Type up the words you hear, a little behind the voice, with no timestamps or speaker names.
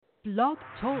Blog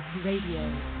Talk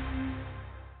Radio.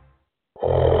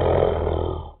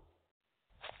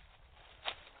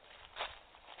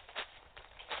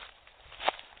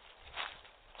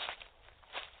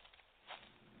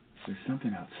 There's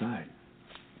something outside.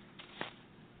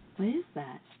 What is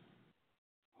that?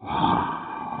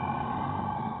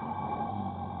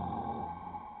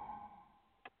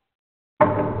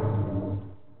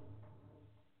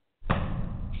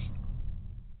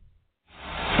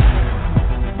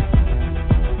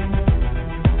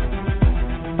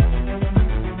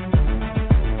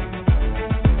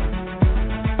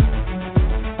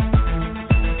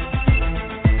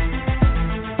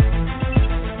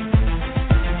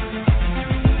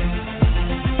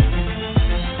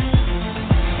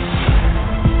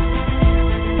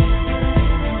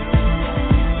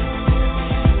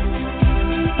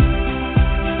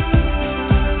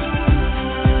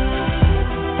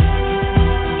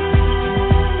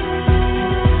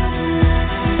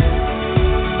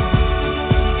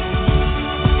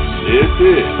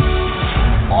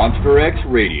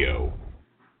 Radio.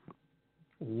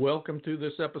 Welcome to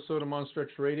this episode of Monster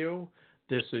X Radio.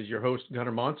 This is your host,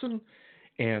 Gunnar,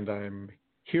 and I'm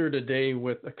here today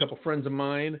with a couple friends of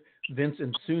mine, Vince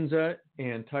Ynzunza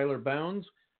and Tyler Bounds.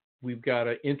 We've got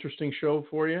an interesting show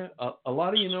for you. A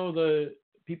lot of you know the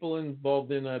people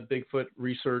involved in Bigfoot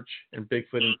research and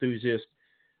Bigfoot enthusiasts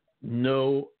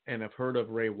know and have heard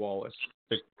of Ray Wallace,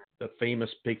 the famous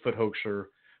Bigfoot hoaxer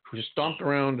who just stomped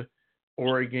around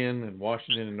Oregon and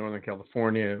Washington and Northern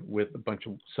California with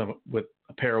with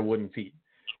a pair of wooden feet.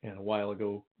 And a while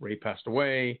ago, Ray passed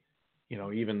away. You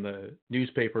know, even the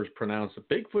newspapers pronounced that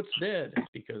Bigfoot's dead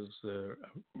because the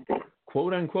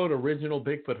quote unquote original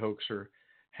Bigfoot hoaxer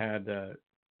had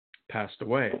passed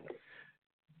away.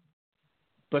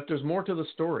 But there's more to the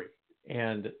story.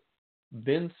 And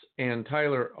Vince and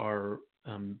Tyler are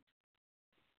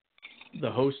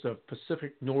the hosts of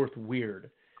Pacific NorthWEIRD,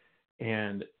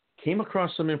 and came across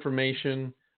some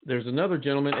information. There's another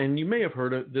gentleman, and you may have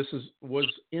heard of this.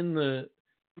 Was in the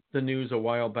news a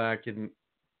while back in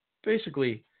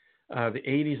basically the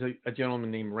 80s. A gentleman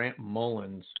named Rant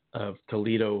Mullens of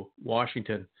Toledo,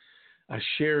 Washington,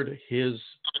 shared his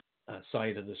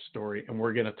side of the story, and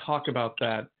we're going to talk about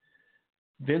that.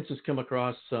 Vince has come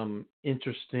across some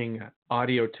interesting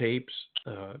audio tapes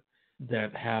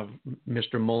that have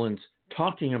Mr. Mullens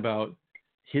talking about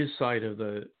his side of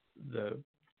the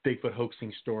Bigfoot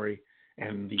hoaxing story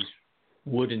and these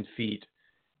wooden feet.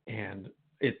 And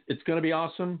it's going to be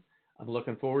awesome. I'm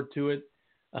looking forward to it.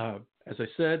 As I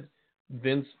said,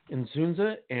 Vince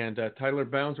Ynzunza and Tyler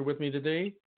Bounds are with me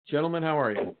today. Gentlemen, how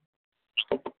are you?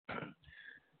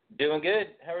 Doing good.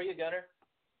 How are you, Gunnar?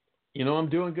 You know, I'm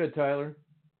doing good, Tyler.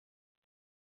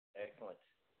 Excellent.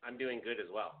 I'm doing good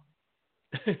as well.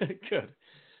 Good.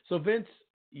 So, Vince,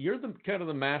 you're the kind of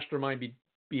the mastermind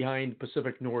behind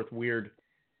Pacific NorthWEIRD.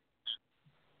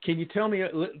 Can you tell me,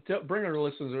 bring our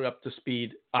listeners up to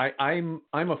speed? I'm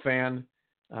a fan.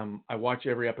 I watch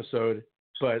every episode,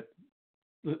 but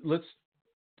let's,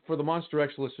 for the Monster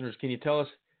X listeners, can you tell us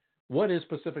what is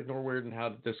Pacific NorthWEIRD and how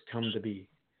did this come to be?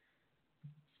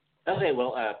 Okay,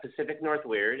 well, Pacific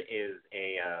NorthWEIRD is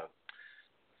a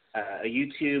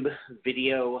YouTube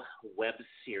video web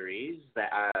series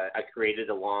that I created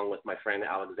along with my friend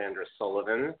Alexandra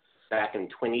Sullivan back in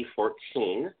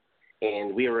 2014.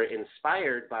 And we were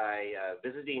inspired by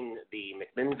visiting the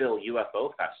McMinnville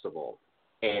UFO Festival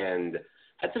and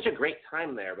had such a great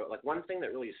time there. But like one thing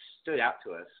that really stood out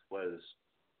to us was,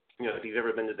 you know, if you've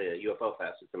ever been to the UFO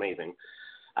Fest, it's amazing.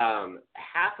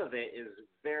 Half of it is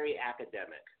very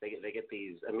academic. They get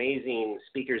these amazing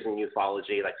speakers in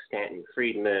ufology like Stanton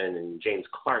Friedman and James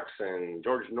Clarkson.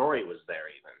 George Norrie was there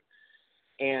even.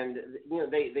 And, you know,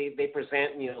 they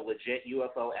present, you know, legit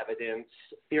UFO evidence,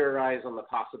 theorize on the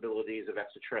possibilities of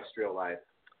extraterrestrial life.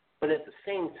 But at the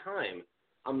same time,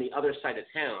 on the other side of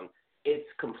town, it's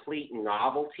complete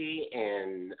novelty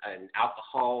and an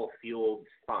alcohol-fueled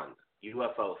fun,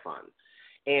 UFO fun.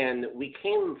 And we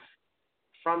came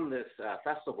from this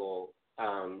festival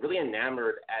really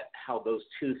enamored at how those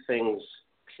two things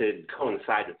could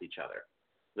coincide with each other,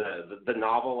 the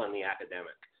novel and the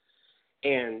academic.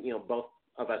 And, you know, both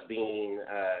of us being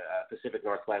Pacific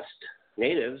Northwest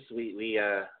natives, we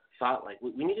thought like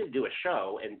we needed to do a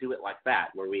show and do it like that,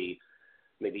 where we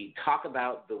maybe talk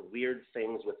about the weird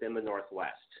things within the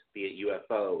Northwest, be it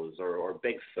UFOs or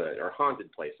Bigfoot or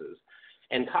haunted places,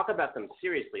 and talk about them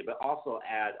seriously, but also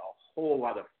add a whole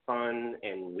lot of fun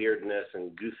and weirdness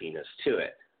and goofiness to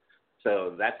it.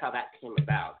 So that's how that came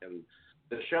about. And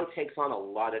the show takes on a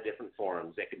lot of different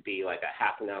forms. It could be like a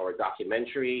half-an-hour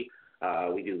documentary.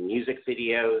 We do music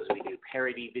videos. We do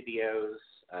parody videos.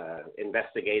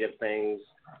 investigative things.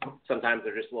 Sometimes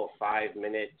they're just little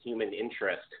 5-minute human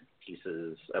interest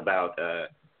pieces about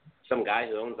some guy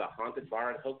who owns a haunted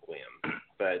bar in Hoaxer.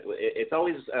 But it's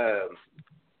always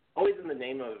in the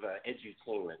name of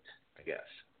edutainment, I guess.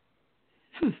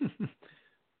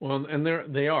 Well, and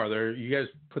they are. You guys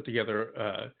put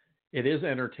together. It is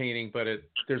entertaining, but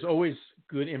there's always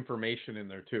good information in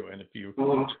there too. And if you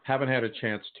haven't had a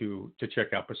chance to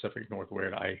check out Pacific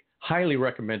NorthWEIRD, I highly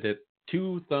recommend it.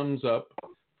 2 thumbs up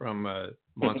from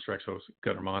Monster X host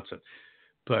Gunnar Monson.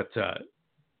 But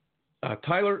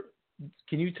Tyler,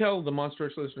 can you tell the Monster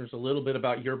X listeners a little bit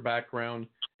about your background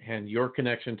and your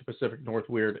connection to Pacific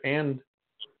NorthWEIRD and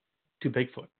to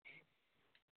Bigfoot?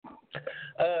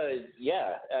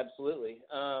 Yeah, absolutely.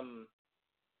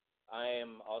 I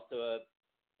am also a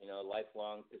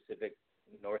lifelong Pacific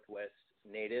Northwest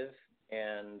native,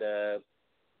 and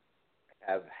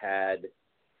have had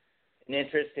an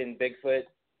interest in Bigfoot,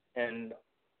 and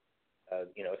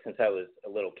since I was a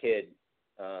little kid,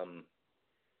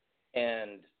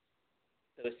 and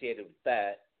associated with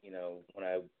that, when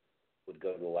I would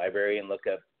go to the library and look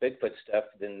up Bigfoot stuff,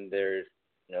 then there's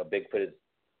Bigfoot is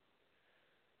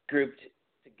grouped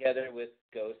together with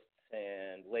ghosts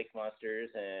and lake monsters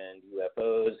and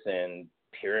UFOs and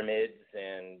pyramids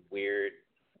and weird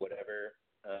whatever.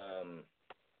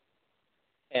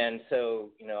 And so,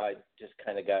 I just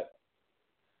kind of got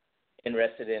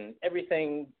interested in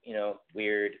everything,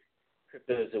 weird,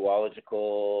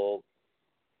 cryptozoological,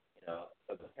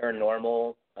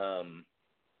 paranormal. A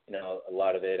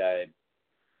lot of it I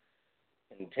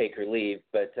can take or leave,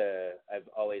 but I've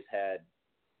always had,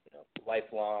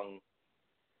 lifelong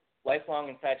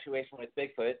infatuation with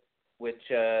Bigfoot, which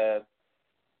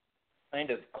kind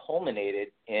of culminated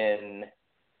in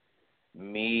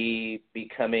me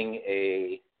becoming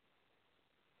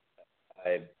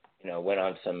I went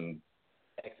on some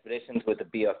expeditions with the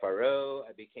BFRO.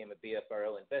 I became a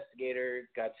BFRO investigator,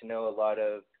 got to know a lot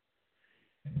of,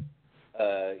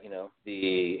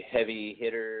 the heavy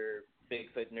hitter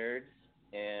Bigfoot nerds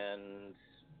and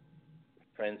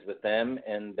friends with them.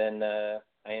 And then I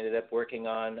ended up working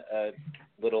on a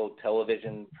little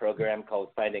television program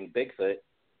called Finding Bigfoot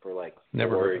for like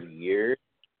 4 years.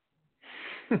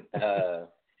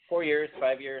 4 years,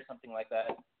 5 years, something like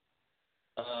that.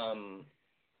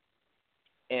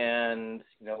 And,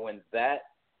 when that,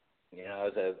 I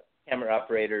was a camera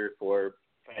operator for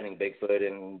Finding Bigfoot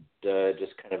and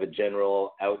just kind of a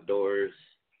general outdoors,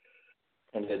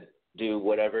 kind of do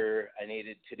whatever I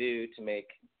needed to do to make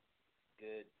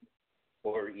good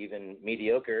or even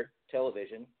mediocre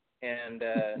television. And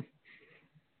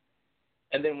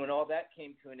and then when all that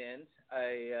came to an end,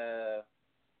 I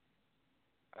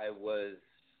was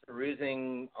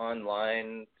perusing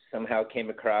online, somehow came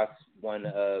across one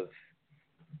of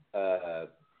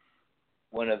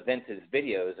Vince's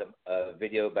videos, a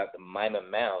video about the Mima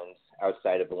Mounds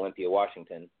outside of Olympia,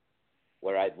 Washington,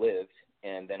 where I'd lived.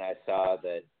 And then I saw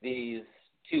that these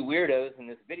 2 weirdos in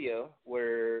this video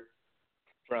were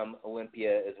from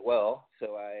Olympia as well.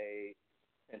 So I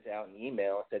sent out an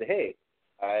email and said, hey,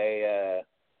 I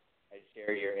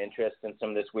share your interest in some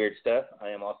of this weird stuff. I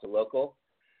am also local.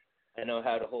 I know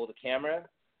how to hold a camera.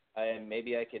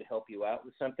 Maybe I could help you out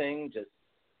with something, just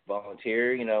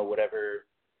volunteer, whatever.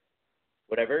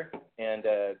 And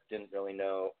didn't really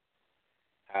know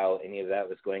how any of that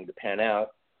was going to pan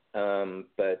out.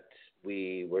 But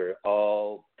we were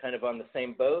all kind of on the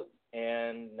same boat.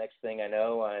 And next thing I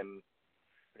know, I'm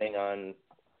putting on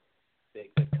big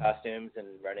costumes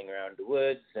and running around the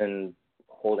woods and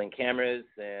holding cameras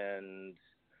and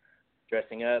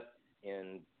dressing up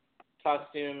in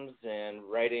costumes and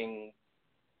writing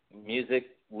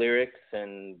music lyrics,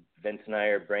 and Vince and I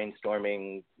are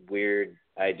brainstorming weird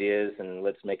ideas and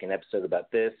let's make an episode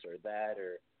about this or that,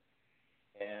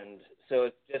 and so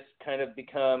it's just kind of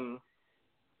become,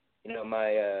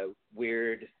 my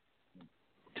weird,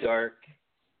 dark,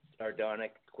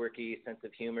 sardonic, quirky sense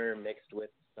of humor mixed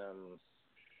with some,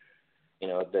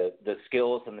 the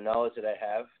skills and the knowledge that I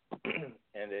have,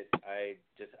 and I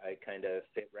kind of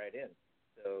fit right in.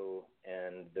 So,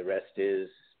 and the rest is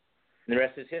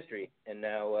history. And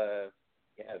now,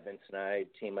 Vince and I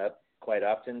team up quite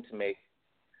often to make,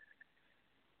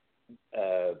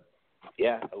 a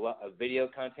lot of video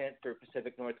content for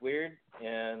Pacific NorthWEIRD,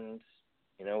 and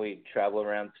we travel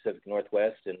around Pacific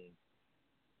Northwest and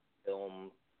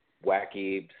film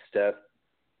wacky stuff,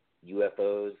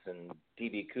 UFOs and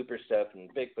D.B. Cooper stuff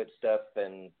and Bigfoot stuff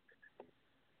and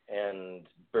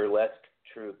burlesque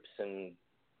troops and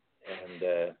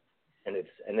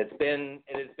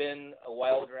it's been a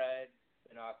wild ride. It's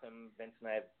been awesome. Vince and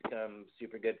I have become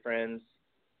super good friends,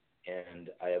 and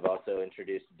I have also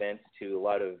introduced Vince to a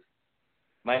lot of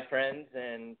my friends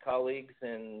and colleagues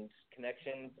and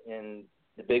connections in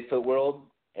the Bigfoot world,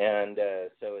 and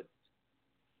so it's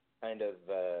kind of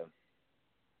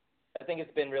I think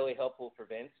it's been really helpful for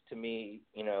Vince to me,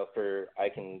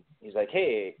 he's like,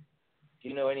 hey, do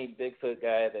you know any Bigfoot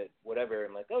guy that whatever?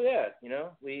 I'm like, oh yeah,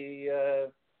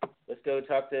 let's go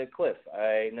talk to Cliff.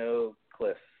 I know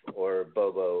Cliff or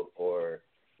Bobo or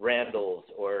Randall's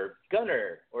or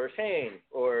Gunnar or Shane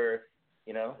or,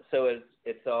 so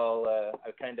it's all,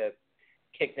 I've kind of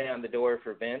kicked down the door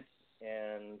for Vince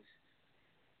and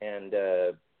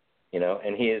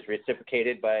he has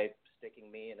reciprocated by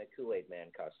sticking me in a Kool-Aid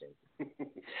Man costume.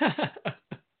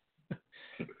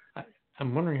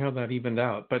 I'm wondering how that evened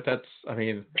out, but it's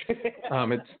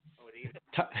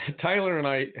Tyler and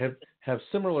I have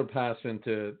similar paths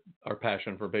into our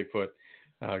passion for Bigfoot.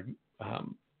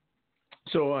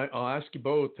 So I'll ask you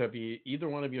both: have either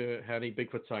one of you had a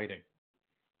Bigfoot sighting?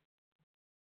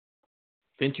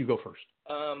 Vince, you go first.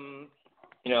 The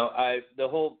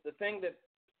thing that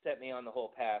set me on the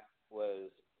whole path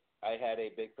was I had a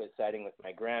Bigfoot sighting with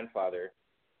my grandfather,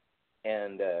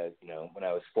 and when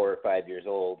I was 4 or 5 years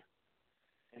old,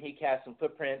 and he cast some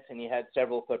footprints, and he had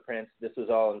several footprints. This was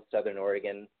all in Southern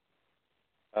Oregon,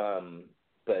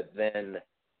 but then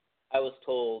I was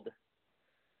told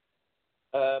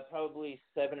probably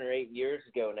 7 or 8 years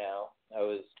ago now, I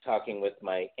was talking with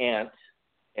my aunt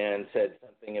and said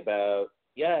something about,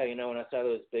 when I saw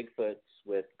those Bigfoots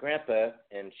with Grandpa,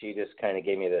 and she just kind of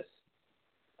gave me this,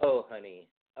 oh, honey,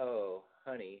 no.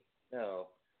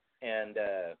 And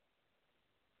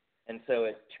so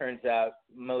it turns out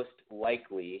most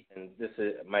likely, and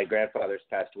my grandfather's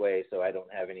passed away, so I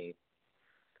don't have any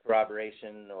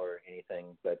corroboration or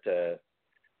anything, but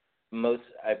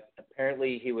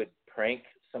apparently he would prank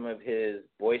some of his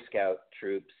Boy Scout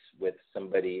troops with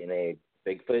somebody in a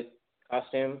Bigfoot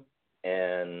costume,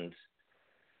 and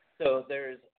so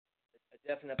there's a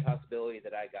definite possibility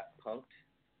that I got punked,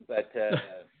 but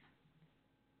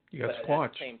you got but Squatch.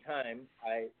 at the same time,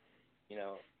 I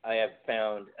have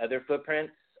found other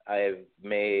footprints. I have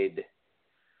made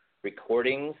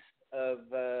recordings of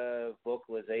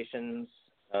vocalizations.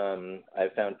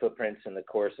 I've found footprints in the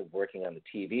course of working on the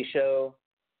TV show.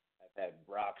 I've had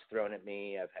rocks thrown at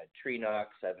me. I've had tree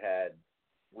knocks. I've had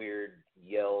weird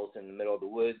yells in the middle of the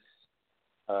woods.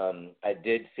 I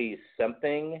did see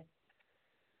something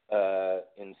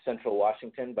in central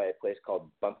Washington by a place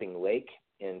called Bumping Lake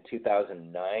in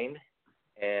 2009,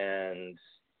 and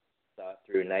saw it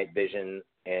through night vision,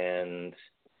 and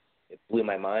it blew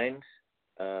my mind.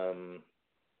 And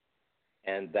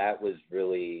that was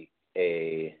really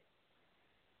I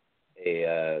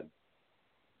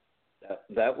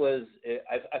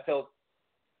felt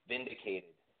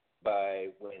vindicated by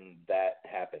when that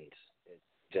happened.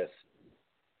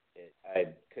 I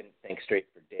couldn't think straight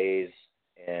for days,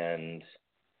 and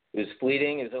it was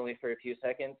fleeting. It was only for a few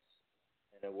seconds,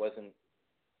 and it wasn't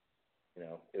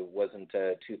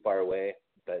too far away,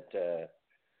 but it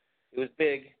was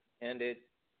big, and it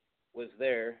was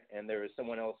there, and there was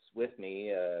someone else with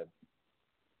me, a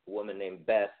woman named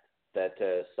Beth, that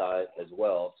saw it as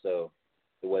well, so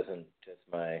it wasn't just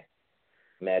my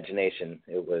imagination.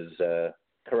 It was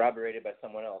corroborated by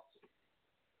someone else.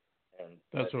 And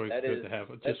that's always good to have,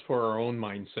 just for our own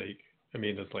mind's sake. I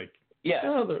mean, it's like,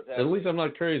 exactly. At least I'm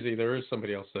not crazy. There is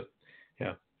somebody else that,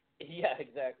 Yeah,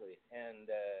 exactly. And,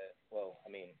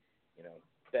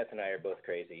 Beth and I are both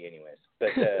crazy anyways.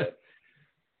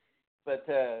 But,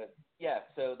 so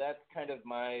that's kind of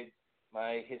my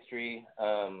history.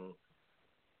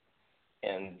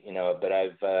 But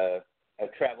I've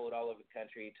traveled all over the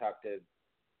country, talked to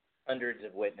hundreds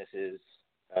of witnesses,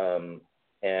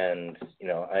 and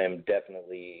I am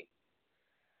definitely,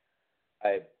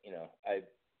 I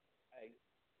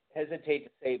hesitate to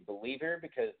say believer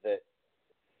because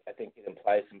I think it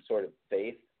implies some sort of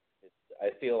faith. I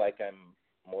feel like I'm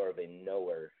more of a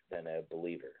knower than a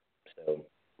believer. So.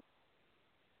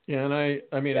 Yeah, and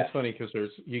it's funny because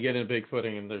you get into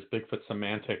Bigfooting and there's Bigfoot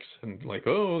semantics and like,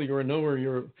 oh, you're a knower,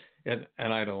 and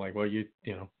I don't like, well,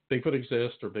 Bigfoot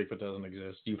exists or Bigfoot doesn't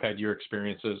exist. You've had your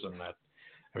experiences, and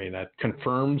that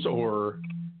confirms or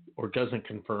doesn't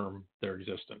confirm their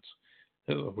existence.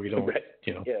 We don't, right.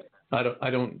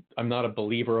 I'm not a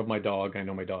believer of my dog. I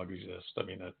know my dog exists.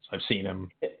 I've seen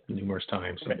him numerous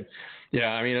times. Right.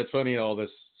 It's funny, all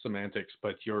this semantics,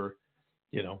 but it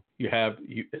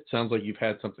sounds like you've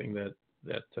had something that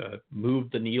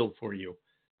moved the needle for you.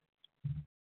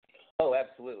 Oh,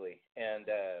 absolutely. And,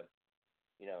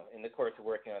 in the course of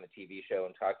working on the TV show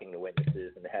and talking to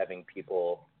witnesses and having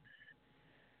people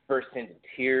burst into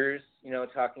tears,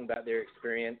 talking about their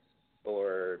experience,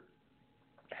 or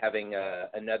having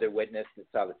another witness that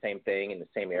saw the same thing in the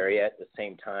same area at the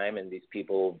same time, and these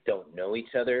people don't know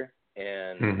each other,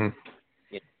 and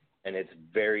and it's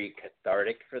very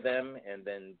cathartic for them, and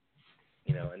then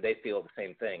and they feel the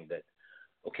same thing, that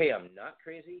okay, I'm not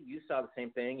crazy. You saw the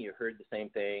same thing. You heard the same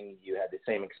thing. You had the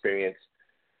same experience.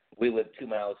 We live 2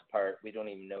 miles apart. We don't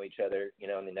even know each other,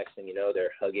 and the next thing you know,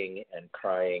 they're hugging and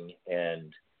crying,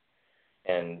 and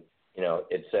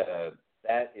it's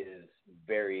that is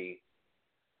very.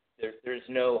 There's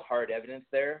no hard evidence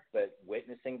there, but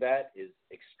witnessing that is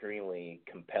extremely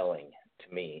compelling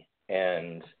to me,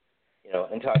 and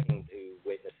and talking to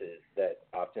witnesses that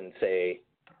often say,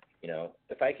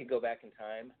 if I could go back in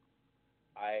time,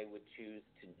 I would choose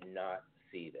to not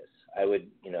see this. I would,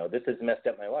 this has messed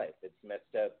up my life. It's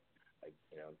messed up.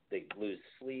 They lose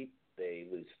sleep, they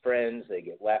lose friends, they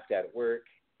get laughed at work,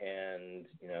 and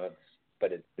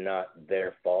but it's not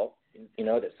their fault.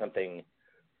 That something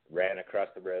ran across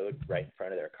the road right in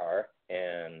front of their car,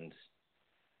 and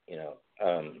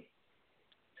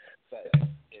but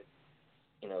it's,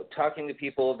 talking to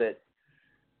people that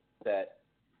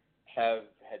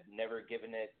had never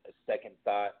given it a second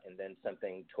thought, and then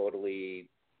something totally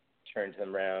turns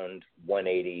them around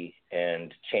 180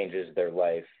 and changes their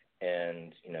life.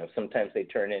 And, sometimes they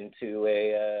turn into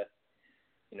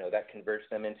that converts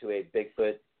them into a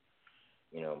Bigfoot,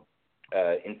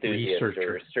 enthusiast or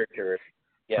researcher.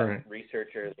 Yeah, right.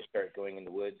 Researcher. They start going in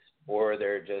the woods, or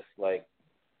they're just like,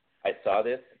 I saw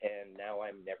this, and now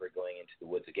I'm never going into the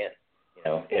woods again.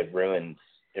 It ruins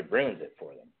it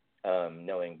for them,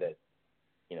 knowing that,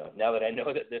 now that I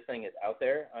know that this thing is out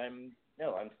there, I'm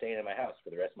staying in my house for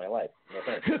the rest of my life.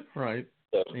 Right.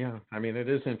 So, yeah. I mean, it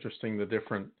is interesting, the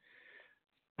different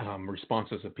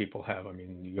responses that people have. I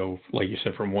mean, you go, like you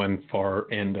said, from one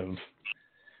far end of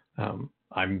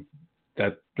I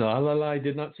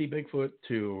did not see Bigfoot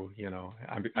to,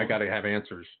 I got to have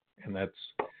answers. And that's,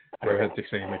 I've had the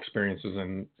same experiences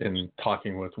in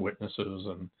talking with witnesses.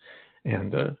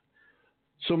 And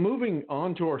so moving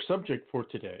on to our subject for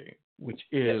today, which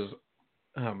is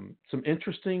some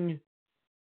interesting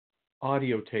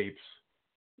audio tapes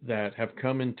that have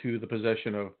come into the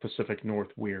possession of Pacific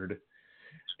NorthWEIRD.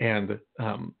 And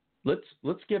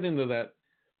let's get into that.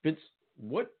 Vince,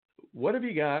 what have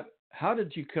you got? How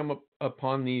did you come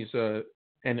upon these?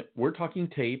 And we're talking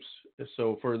tapes.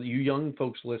 So for you young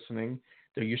folks listening,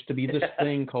 there used to be this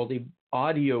thing called a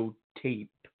audio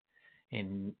tape,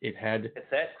 and it had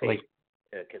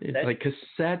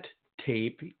cassette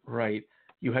tape, right?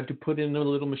 You had to put in a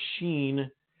little machine,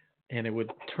 and it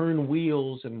would turn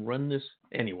wheels and run this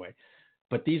anyway.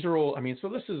 But these are all. I mean,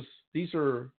 so these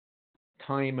are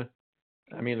time.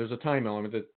 I mean, there's a time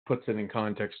element that puts it in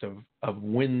context of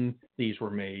when these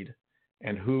were made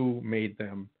and who made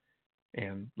them.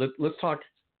 And let's talk.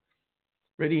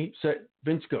 Ready, set,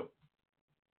 Vince, go.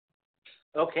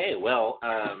 Okay, well,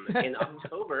 in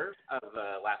October of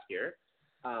last year,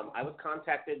 I was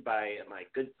contacted by my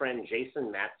good friend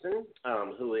Jason Matson,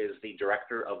 who is the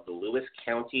director of the Lewis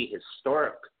County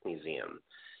Historic Museum.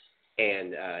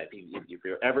 And if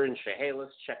you're ever in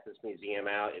Chehalis, check this museum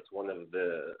out. It's one of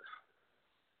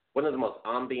the most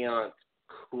ambient,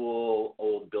 cool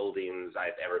old buildings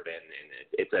I've ever been in.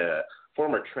 It's a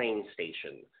former train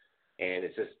station, and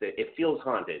it's just it feels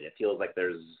haunted. It feels like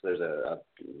there's a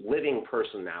living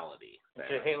personality.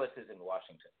 Chehalis is in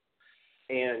Washington,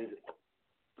 and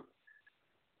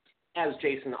as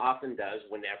Jason often does,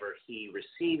 whenever he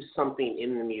receives something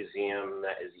in the museum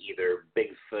that is either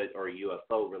Bigfoot or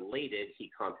UFO related, he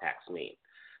contacts me.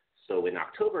 So in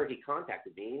October, he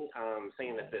contacted me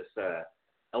saying that this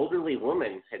elderly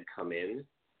woman had come in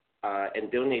and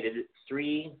donated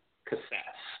 3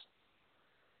 cassettes.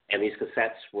 And these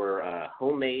cassettes were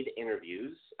homemade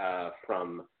interviews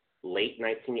from late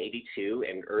 1982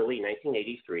 and early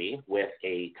 1983 with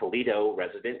a Toledo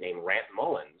resident named Rant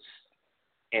Mullens.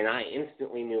 And I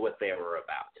instantly knew what they were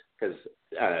about because,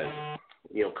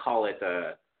 call it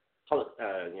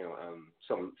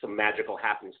some magical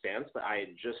happenstance. But I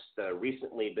had just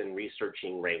recently been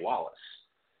researching Ray Wallace,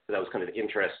 because I was kind of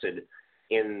interested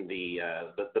in the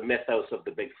mythos of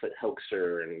the Bigfoot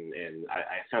hoaxer, and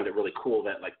I found it really cool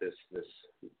that like this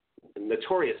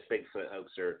notorious Bigfoot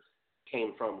hoaxer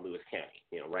came from Lewis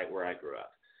County, right where I grew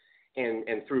up. And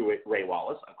through Ray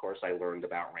Wallace, of course, I learned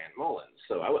about Rant Mullens.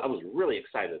 So I was really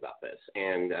excited about this.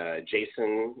 And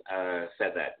Jason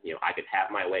said that, I could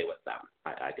have my way with them.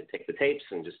 I could take the tapes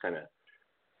and just kind of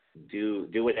do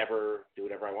whatever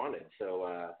I wanted. So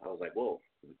I was like, well,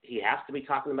 he has to be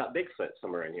talking about Bigfoot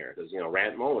somewhere in here, because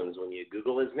Rant Mullens, when you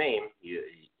Google his name,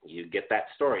 you get that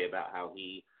story about how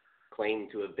he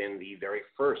claimed to have been the very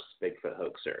first Bigfoot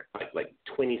hoaxer, like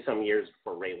 20 some years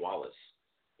before Ray Wallace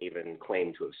even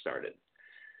claimed to have started.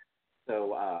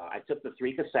 So I took the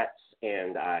 3 cassettes,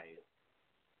 and I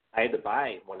had to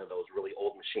buy one of those really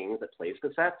old machines that plays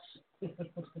cassettes.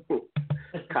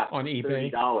 Cost on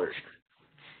eBay. $30.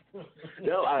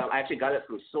 No, I actually got it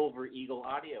from Silver Eagle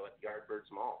Audio at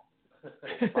Yardbirds Mall.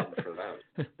 Fun for them.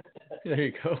 There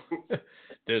you go.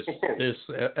 This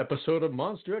episode of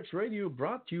Monster X Radio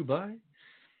brought to you by.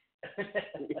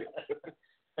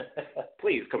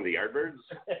 Please come to Yardbirds.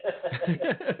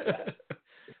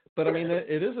 But I mean,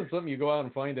 it isn't something you go out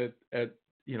and find at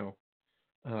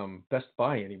Best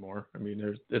Buy anymore. I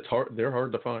mean, it's hard. They're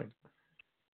hard to find.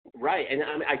 Right, and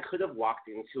I could have walked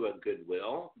into a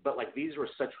Goodwill, but like these were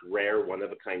such rare, one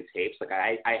of a kind tapes. Like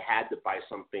I had to buy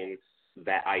something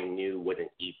that I knew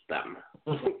wouldn't eat them.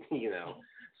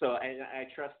 So I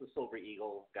trust the Silver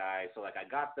Eagle guy. So like I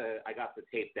got the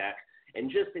tape deck, and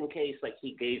just in case, like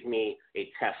he gave me a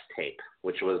test tape,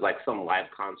 which was like some live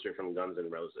concert from Guns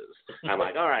N' Roses. I'm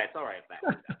like, all right, it's all right if that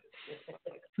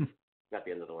guys. Not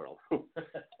the end of the world.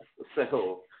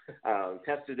 So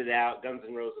tested it out. Guns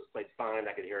N' Roses played fine.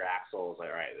 I could hear Axl. I was like,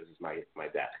 all right, this is my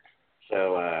deck.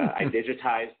 So I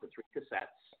digitized the 3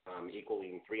 cassettes,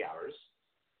 equaling 3 hours.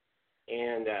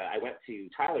 And I went to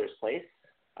Tyler's place.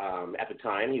 At the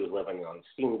time, he was living on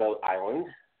Steamboat Island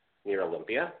near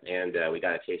Olympia. And we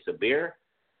got a case of beer.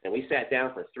 And we sat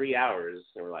down for 3 hours.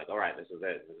 And we're like, all right, this is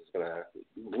it. This is going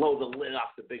to blow the lid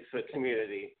off the Bigfoot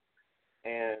community.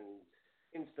 And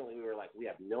instantly we were like, we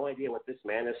have no idea what this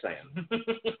man is saying.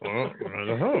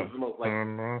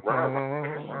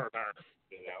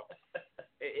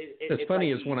 It's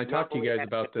funny is when I talk to you guys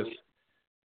about this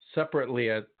separately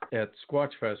at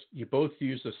Squatch Fest, you both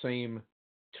use the same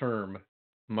term,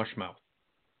 mushmouth.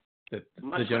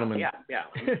 The gentleman. Yeah.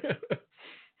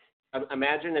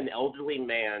 Imagine an elderly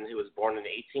man who was born in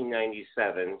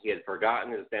 1897. He had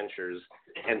forgotten his dentures,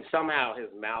 and somehow his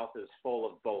mouth is full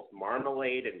of both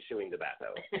marmalade and chewing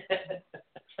tobacco.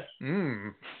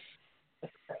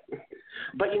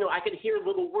 But, I could hear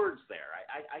little words there.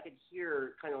 I could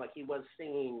hear kind of like he was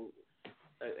singing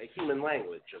a human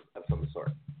language of some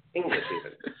sort, English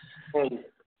even.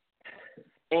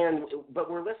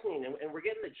 But we're listening, and we're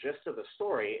getting the gist of the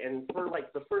story. And for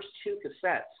like the first 2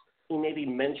 cassettes, he maybe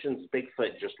mentions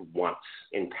Bigfoot just once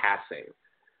in passing.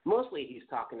 Mostly he's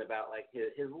talking about like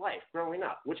his life growing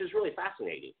up, which is really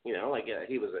fascinating. Like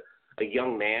he was a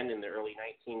young man in the early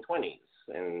 1920s,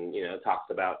 and talks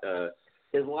about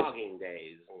his logging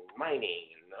days and mining,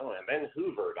 and then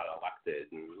Hoover got elected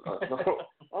and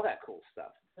all that cool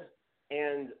stuff.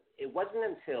 And it wasn't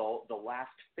until the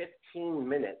last 15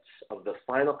 minutes of the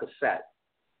final cassette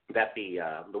that the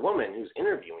woman who's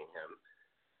interviewing him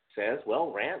says,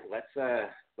 well, Rant,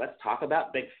 let's talk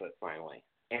about Bigfoot finally.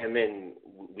 And then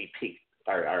we peaked,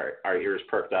 our ears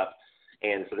perked up.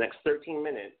 And for the next 13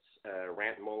 minutes,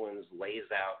 Rant Mullens lays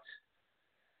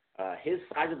out his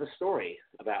side of the story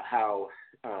about how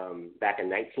back in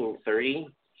 1930,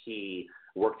 he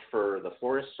worked for the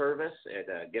Forest Service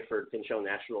at Gifford-Pinchot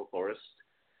National Forest.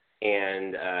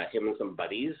 And him and some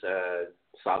buddies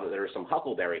saw that there were some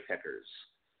huckleberry pickers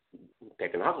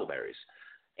picking huckleberries.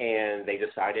 And they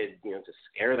decided, to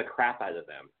scare the crap out of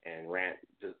them. And Rant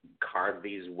just carved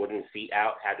these wooden feet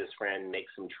out, had his friend make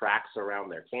some tracks around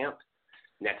their camp.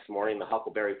 Next morning, the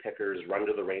huckleberry pickers run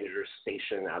to the ranger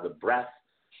station out of breath,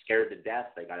 scared to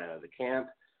death. They got out of the camp.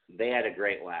 They had a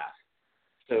great laugh.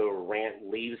 So Rant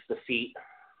leaves the feet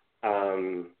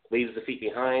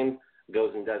behind,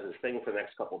 goes and does his thing for the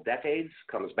next couple of decades,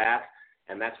 comes back,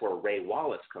 and that's where Ray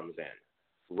Wallace comes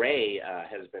in. Ray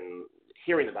has been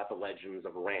hearing about the legends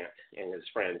of Rant and his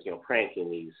friends,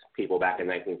 pranking these people back in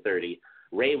 1930.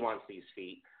 Ray wants these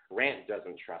feet. Rant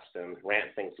doesn't trust him.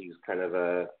 Rant thinks he's kind of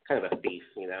a thief,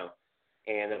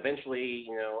 And eventually,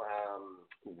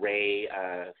 Ray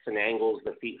finagles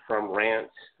the feet from Rant.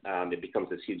 It becomes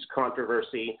this huge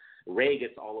controversy. Ray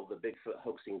gets all of the Bigfoot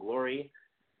hoaxing glory.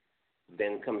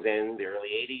 Then comes in the early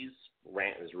 80s.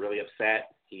 Rant is really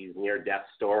upset. He's near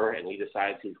death's door, and he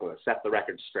decides he's going to set the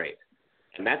record straight.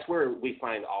 And that's where we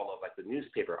find all of like the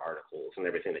newspaper articles and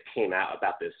everything that came out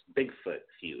about this Bigfoot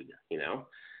feud,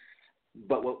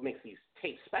 But what makes these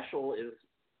tapes special is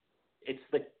it's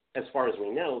as far as we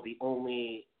know, the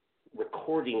only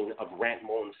recording of Rant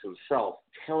Mullens himself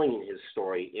telling his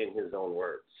story in his own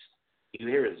words. You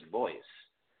hear his voice,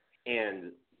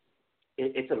 and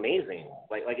it's amazing.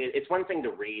 Like it's one thing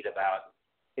to read about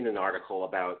in an article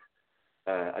about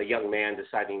a young man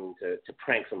deciding to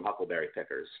prank some huckleberry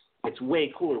pickers. It's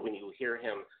way cooler when you hear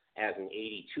him as an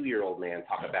 82-year-old man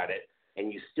talk about it,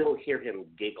 and you still hear him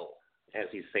giggle as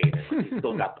he's saying it. He's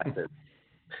still got like this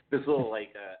little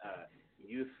like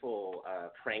youthful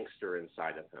prankster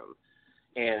inside of him.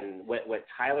 And what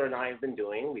Tyler and I have been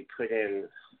doing, we put in,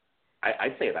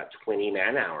 I'd say about 20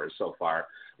 man-hours so far.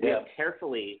 We have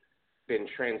carefully been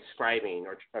transcribing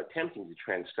or attempting to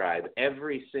transcribe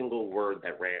every single word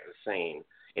that Rant is saying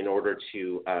in order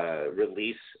to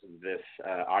release this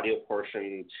audio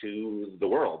portion to the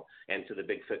world and to the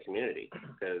Bigfoot community,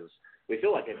 because we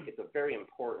feel like it's a very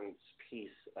important piece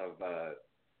of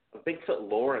Bigfoot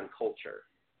lore and culture,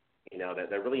 you know, that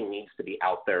really needs to be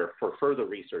out there for further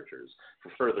researchers,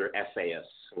 for further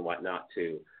essayists and whatnot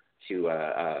to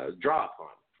draw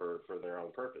upon for their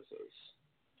own purposes.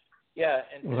 Yeah,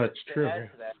 and well, that's to true. add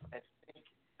to that,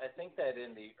 I think that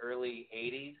in the early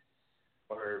 80s,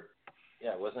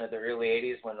 wasn't it the early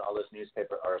 80s when all those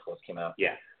newspaper articles came out?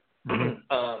 Yeah.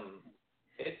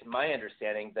 It's my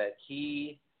understanding that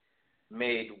he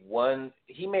made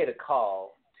a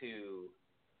call to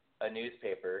a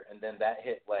newspaper, and then that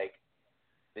hit like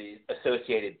the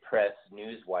Associated Press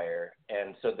newswire,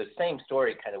 and so the same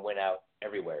story kind of went out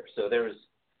everywhere. So there was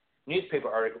newspaper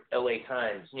articles, LA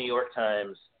Times, New York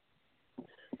Times,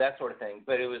 that sort of thing,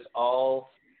 but it was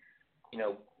all, you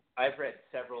know, I've read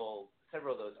several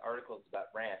of those articles about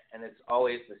Rant, and it's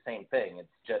always the same thing. It's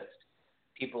just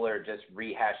people are just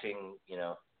rehashing, you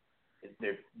know,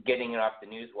 they're getting it off the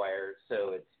newswire,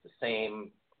 so it's the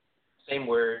same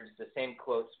words, the same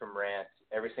quotes from Rant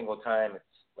every single time. It's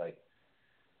like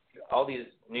all these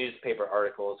newspaper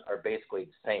articles are basically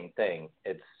the same thing.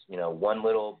 It's, you know, one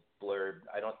little blurb.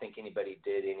 I don't think anybody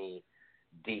did any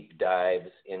deep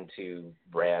dives into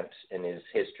Rant and his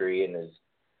history and his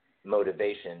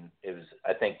motivation. It was,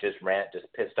 I think, just Rant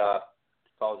just pissed off,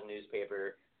 called the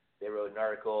newspaper, they wrote an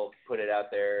article, put it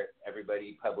out there,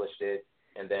 everybody published it,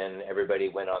 and then everybody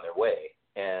went on their way.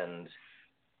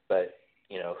 But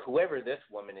you know, whoever this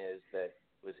woman is that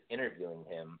was interviewing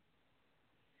him,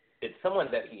 it's someone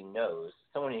that he knows,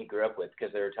 someone he grew up with,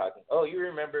 because they were talking, oh, you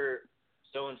remember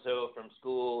so-and-so from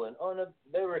school, and oh, no,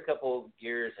 they were a couple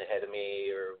years ahead of me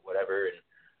or whatever, and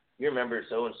you remember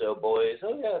so-and-so boys,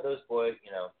 oh, yeah, those boys,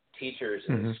 you know, teachers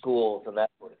in schools and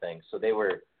that sort of thing. So I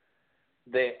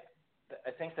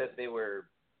think that they were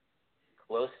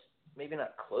close, maybe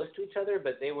not close to each other,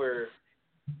 but they were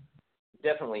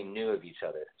definitely knew of each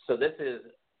other. So this is,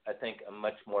 I think, a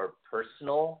much more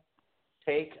personal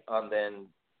take on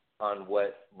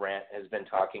what Rant has been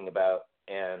talking about,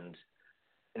 and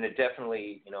it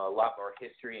definitely, you know, a lot more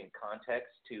history and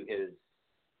context to his,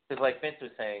 because like Vince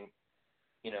was saying,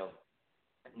 you know,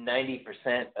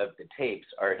 90% of the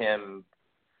tapes are him.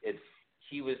 It's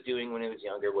he was doing when he was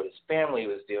younger, what his family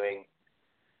was doing.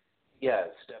 Yeah,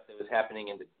 stuff that was happening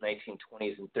in the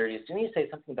 1920s and 30s. Didn't he say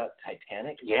something about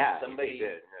Titanic? Yeah, somebody he did.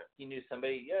 Yeah. He knew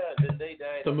somebody. Yeah, then they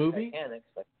died. The on movie? Titanic.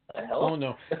 Like, what the hell? Oh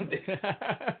no,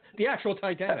 the actual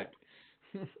Titanic.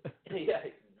 I'm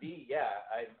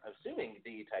assuming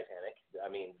the Titanic. I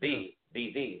mean, the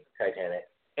Titanic.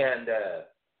 And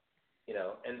you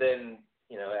know, and then,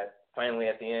 you know, finally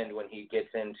at the end when he gets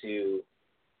into,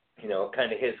 you know,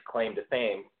 kind of his claim to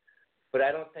fame. But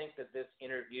I don't think that this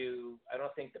interview, I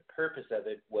don't think the purpose of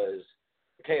it was,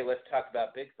 okay, let's talk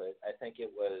about Bigfoot. I think it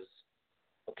was,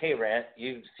 okay, Rant,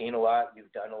 you've seen a lot,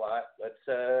 you've done a lot. Let's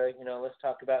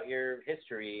talk about your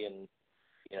history. And,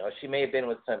 you know, she may have been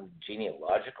with some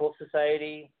genealogical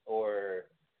society or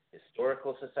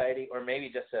historical society, or maybe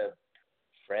just a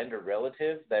friend or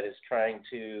relative that is trying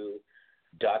to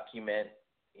document,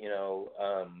 you know,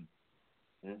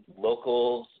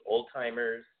 locals, old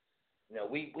timers. You know,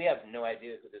 we have no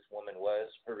idea who this woman was,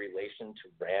 her relation to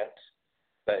Rant,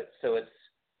 but so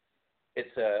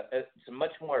it's a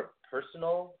much more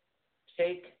personal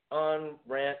take on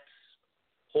Rant's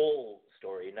whole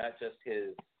story, not just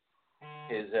his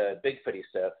Bigfooty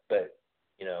stuff. But,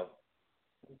 you know,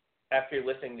 after you're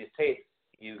listening to these tapes,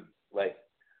 you like,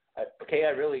 okay, I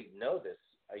really know this.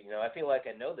 You know, I feel like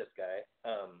I know this guy.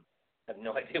 I have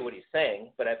no idea what he's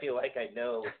saying, but I feel like I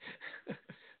know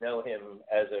him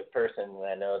as a person, and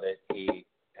I know that he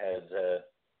has a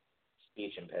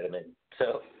speech impediment.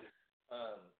 So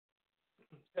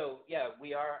yeah,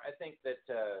 we are. I think that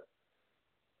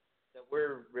that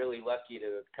we're really lucky to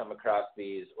have come across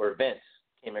these, or Vince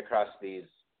came across these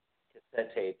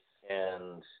cassette tapes,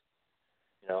 and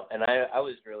you know, and I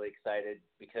was really excited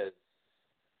because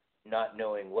not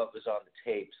knowing what was on the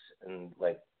tapes, and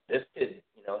like this could,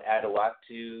 you know, add a lot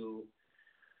to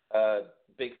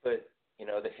Bigfoot,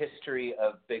 the history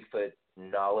of Bigfoot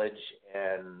knowledge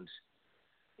and,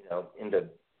 in the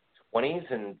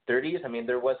 20s and 30s, I mean,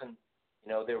 there wasn't,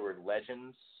 there were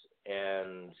legends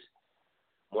and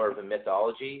more of a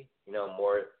mythology, there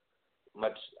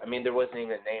wasn't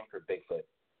even a name for Bigfoot,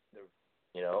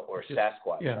 or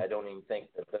Sasquatch. Yeah. I don't even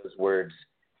think that those words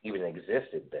even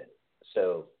existed then.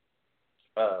 So,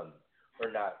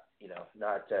 or not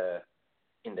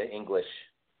in the English,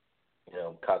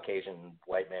 Caucasian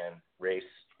white man race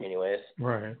anyways.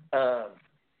 Right.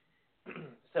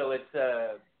 So it's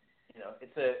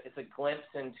it's a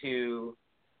glimpse into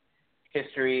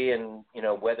history and,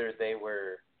 whether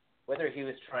he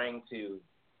was trying to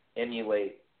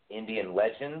emulate Indian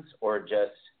legends or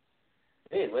just,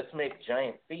 hey, let's make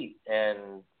giant feet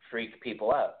and freak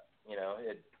people out.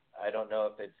 I don't know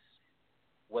if it's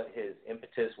what his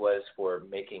impetus was for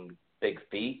making big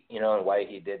feet, and why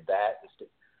he did that.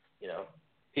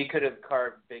 He could have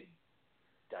carved big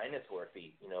dinosaur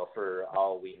feet, for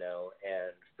all we know,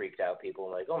 and freaked out people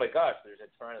like, oh my gosh, there's a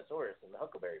Tyrannosaurus in the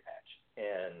Huckleberry Patch.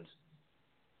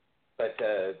 But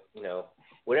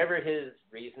whatever his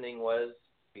reasoning was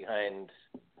behind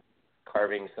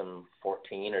carving some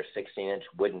 14 or 16-inch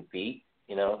wooden feet,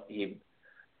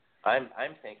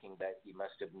 I'm thinking that he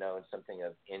must have known something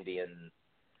of Indian,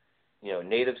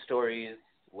 native stories,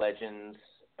 legends.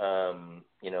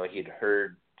 He'd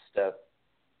heard stuff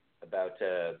about,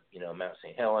 Mount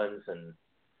St. Helens and,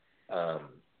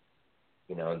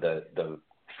 the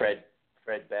Fred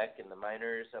Beck and the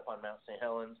miners up on Mount St.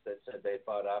 Helens that said they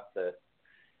fought off the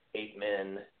 8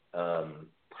 men.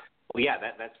 Well, yeah,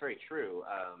 that's very true.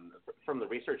 From the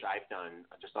research I've done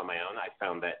just on my own, I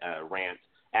found that Rant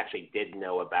actually did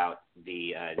know about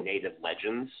the native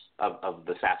legends of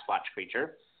the Sasquatch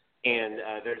creature. And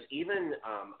there's even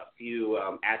a few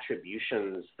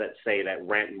attributions that say that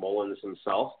Rant Mullens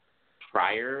himself,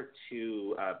 prior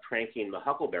to pranking the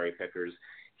Huckleberry Pickers,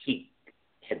 he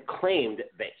had claimed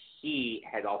that he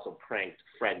had also pranked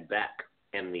Fred Beck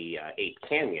and the Ape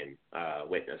Canyon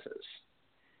witnesses.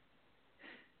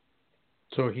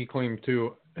 So he claimed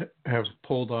to have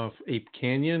pulled off Ape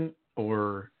Canyon,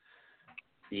 or?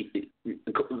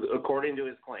 According to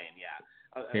his claim, yeah.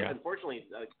 Yeah. Unfortunately,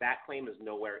 that claim is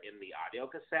nowhere in the audio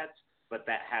cassettes, but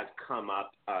that has come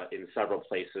up in several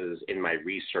places in my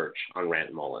research on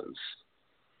Rant Mullens.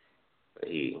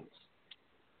 He's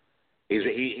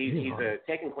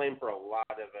taken claim for a lot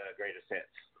of greatest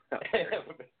hits.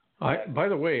 By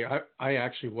the way, I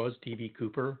actually was D.B.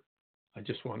 Cooper. I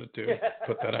just wanted to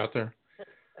put that out there.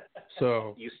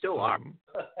 So you still are.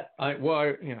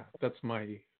 That's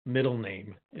my middle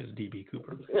name is D.B.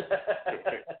 Cooper.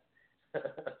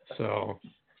 So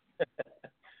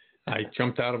I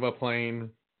jumped out of a plane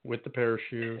with the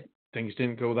parachute. Things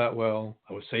didn't go that well.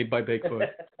 I was saved by Bigfoot.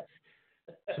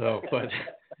 So,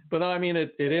 but I mean,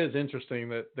 it is interesting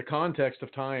that the context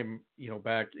of time,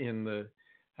 back in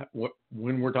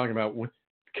when we're talking about when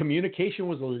communication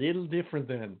was a little different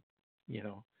then,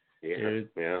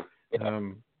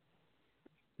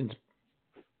 It's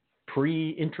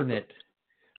pre-internet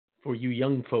for you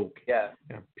young folk. Yeah.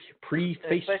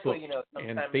 Pre-Facebook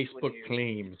and Facebook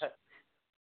claims.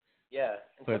 Yeah,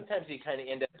 and sometimes you kind of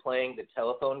end up playing the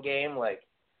telephone game, like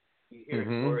you hear a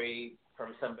story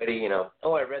from somebody,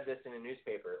 oh, I read this in a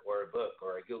newspaper or a book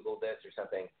or I Googled this or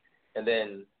something, and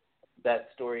then that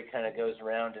story kind of goes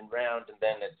round and round, and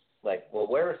then it's like, well,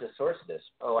 where was the source of this?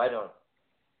 Oh, I don't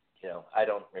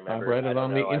remember. I read it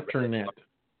on the internet.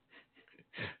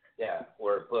 Yeah,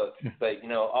 or a book. But,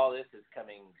 all this is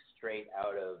coming straight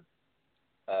out of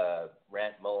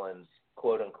Rant Mullens'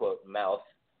 quote-unquote mouth.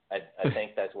 I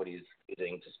think that's what he's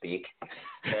using to speak.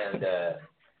 And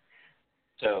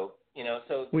so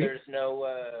there's no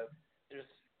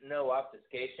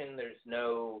obfuscation. There's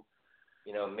no,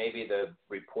 maybe the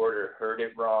reporter heard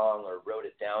it wrong or wrote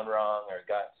it down wrong or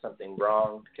got something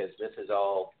wrong, because this is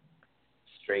all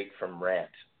straight from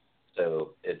Rant.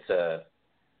 So it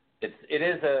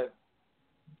is a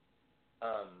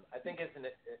I think it's an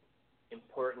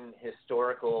important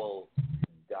historical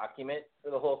document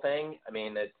for the whole thing. I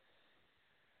mean,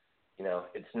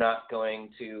 it's not going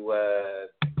to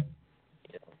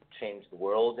change the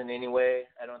world in any way,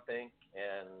 I don't think.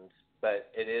 But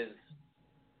it's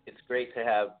great to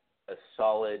have a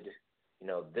solid,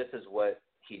 this is what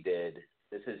he did.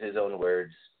 This is his own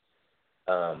words.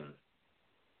 And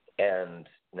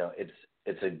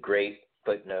it's a great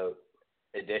footnote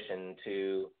addition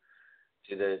to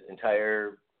the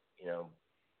entire,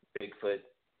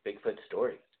 Bigfoot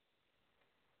story.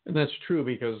 And that's true,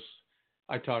 because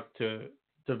I talked to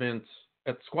Vince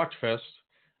at Squatch Fest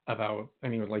about,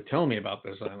 and he was like, tell me about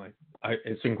this. And I'm like,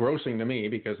 it's engrossing to me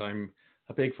because I'm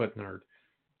a Bigfoot nerd.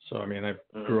 So I mean, I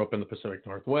grew up in the Pacific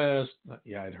Northwest.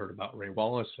 Yeah, I'd heard about Ray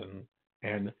Wallace,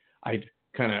 and I'd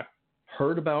kind of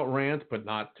heard about Rant, but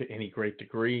not to any great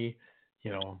degree.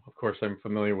 You know, of course, I'm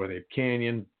familiar with Ape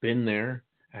Canyon. Been there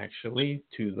actually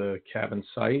to the cabin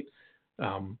site,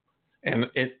 and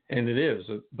it is.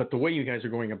 But the way you guys are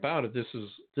going about it, this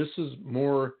is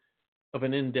more of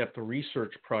an in-depth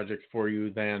research project for you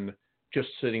than just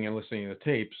sitting and listening to the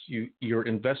tapes. You're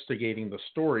investigating the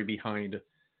story behind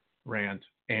Rant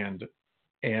and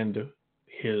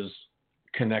his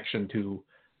connection to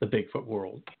the Bigfoot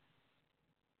world.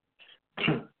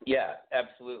 Yeah,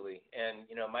 absolutely. And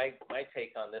you know, my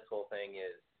take on this whole thing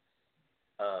is,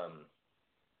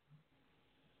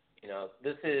 you know,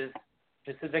 this is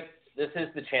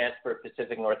the chance for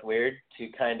Pacific NorthWEIRD to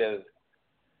kind of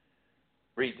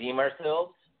redeem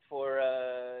ourselves for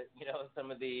you know,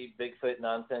 some of the Bigfoot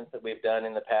nonsense that we've done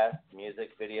in the past,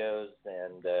 music videos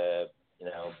and you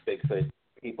know, Bigfoot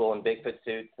people in Bigfoot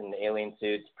suits and alien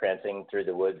suits prancing through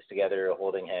the woods together,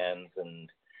 holding hands and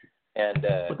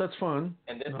but that's fun.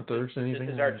 And this, not that there's anything.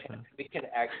 This is our chance. We can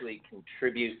actually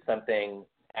contribute something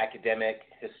academic,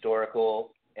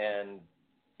 historical, and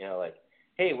you know, like,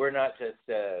 hey, we're not just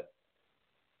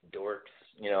dorks,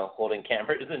 you know, holding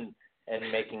cameras and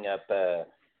making up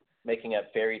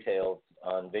fairy tales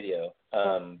on video.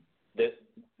 This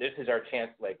is our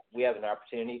chance. Like, we have an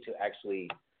opportunity to actually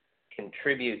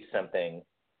contribute something,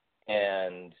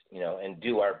 and you know, and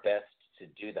do our best to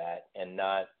do that, and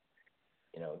not,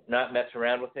 you know, not mess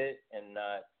around with it and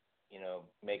not, you know,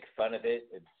 make fun of it.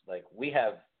 It's like, we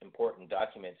have important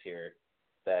documents here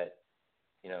that,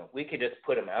 you know, we could just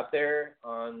put them out there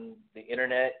on the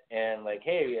internet and like,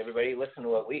 hey, everybody, listen to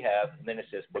what we have. And then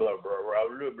it's just blah, blah, blah, blah,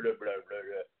 blah, blah,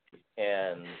 blah.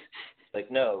 And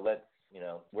like, no,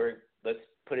 let's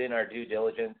put in our due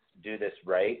diligence, do this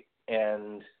right.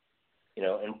 And, you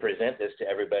know, and present this to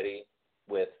everybody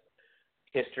with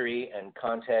history and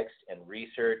context and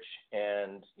research,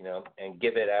 and you know, and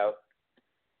give it out,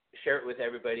 share it with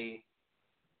everybody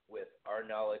with our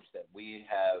knowledge that we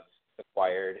have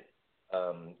acquired.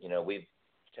 You know, we've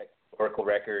checked historical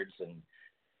records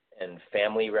and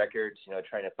family records, you know,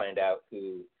 trying to find out who,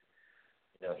 you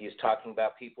know, he's talking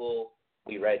about people.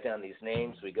 We write down these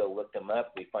names, we go look them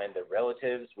up, we find their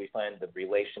relatives, we find the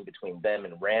relation between them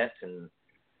and Rant, and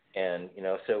you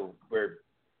know, so we're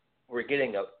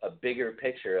getting a bigger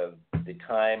picture of the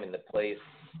time and the place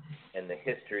and the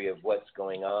history of what's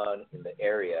going on in the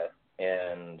area,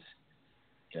 and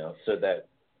you know, so that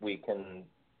we can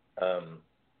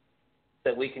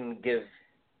give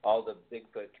all the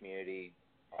Bigfoot community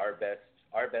our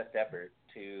best effort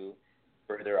to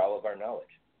further all of our knowledge.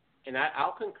 And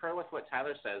I'll concur with what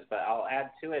Tyler says, but I'll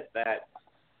add to it that,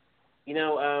 you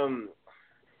know,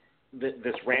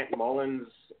 this Rant Mullens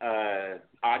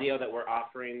audio that we're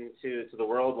offering to the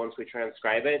world, once we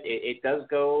transcribe it, it does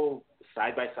go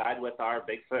side by side with our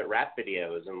Bigfoot rap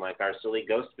videos and like our silly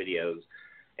ghost videos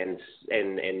and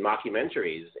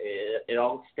mockumentaries. It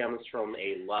all stems from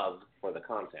a love for the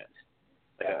content,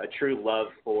 a true love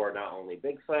for not only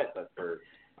Bigfoot but for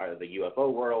the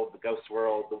UFO world, the ghost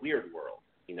world, the weird world.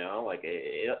 You know, like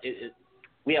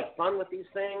we have fun with these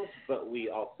things, but we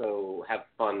also have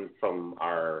fun from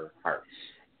our hearts.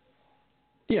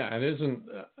 Yeah, it isn't,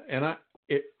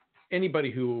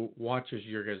 anybody who watches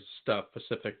your guys' stuff,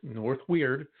 Pacific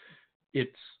NorthWEIRD,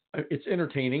 it's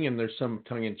entertaining and there's some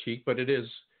tongue in cheek, but it's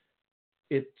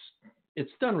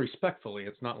done respectfully.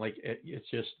 It's not like it's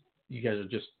just you guys are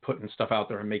just putting stuff out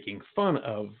there and making fun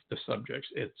of the subjects.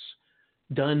 It's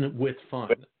done with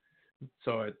fun.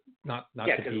 So it's not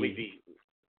yeah, to because be.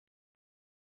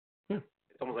 It's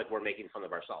almost like we're making fun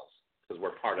of ourselves because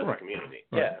we're part of the community.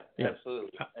 Right. Yeah,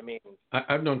 absolutely. I mean,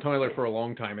 I've known Tyler for a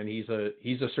long time, and he's a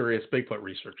serious Bigfoot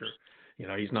researcher. You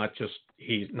know, he's not just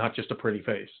a pretty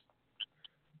face.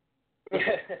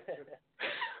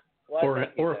 well,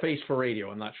 or a face for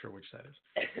radio. I'm not sure which that is.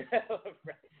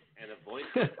 Right. And a voice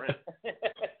for print.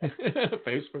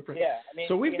 Face for print. Yeah, I mean,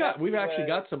 so we've actually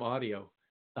got some audio.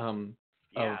 Rant's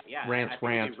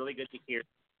Rant. It'd be really good to hear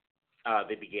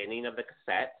the beginning of the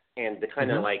cassette and the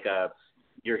kind of like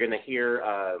you're going to hear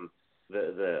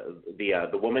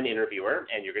the woman interviewer,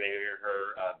 and you're going to hear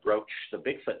her broach the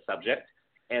Bigfoot subject,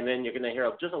 and then you're going to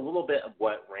hear just a little bit of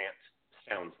what Rant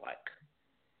sounds like.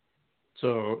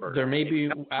 So there may be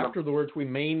afterwards we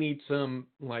may need some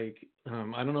like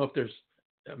I don't know if there's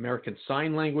American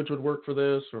Sign Language would work for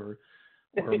this or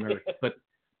American, but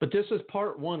this is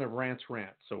part one of Rant's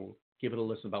Rant, so give it a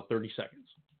listen, about 30 seconds.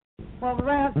 Well,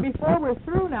 Rant, before we're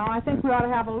through now, I think we ought to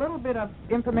have a little bit of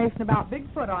information about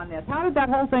Bigfoot on this. How did that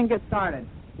whole thing get started?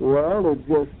 Well, it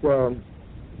just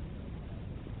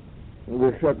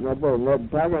was setting up a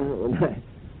Ned Pagan.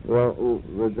 Well,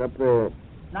 was up there.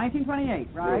 1928,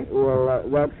 right? Well,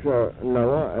 that's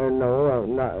no,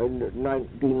 not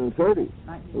 1930.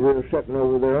 We were sitting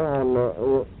over there on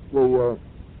the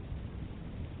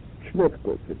Smith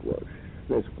Creek. It was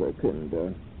Smith Creek,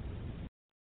 and.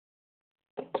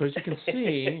 So as you can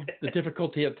see, the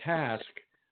difficulty of task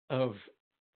of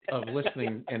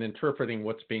listening and interpreting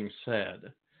what's being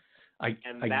said. I get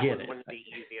it. And that was one of the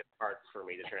easiest parts for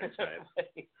me to transcribe.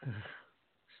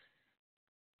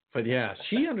 But yeah,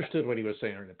 she understood what he was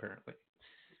saying, apparently,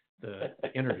 the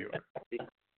interviewer.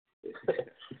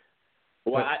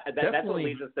 Well, that's what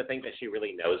leads us to think that she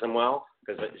really knows him well,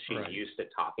 because she's used to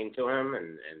talking to him,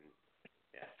 and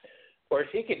yeah. Or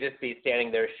she could just be standing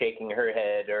there shaking her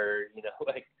head, or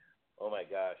like, oh my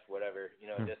gosh, whatever,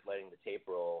 just letting the tape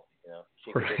roll.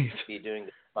 She could just be doing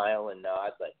the smile and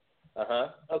nod, like,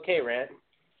 okay, Rant,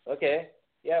 okay,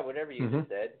 yeah, whatever you just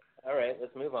said. All right,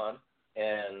 let's move on.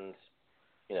 And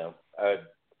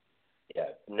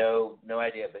no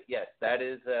idea, but yes, that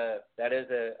is a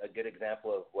good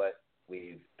example of what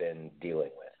we've been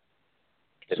dealing with.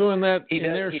 So in there,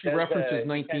 she references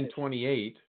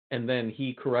 1928, and then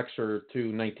he corrects her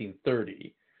to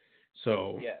 1930.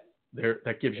 So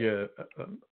that gives you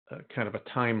a kind of a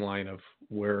timeline of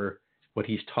what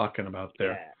he's talking about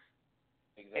there. Yeah.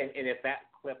 Exactly. And if that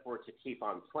clip were to keep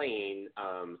on playing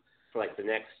for like the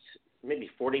next maybe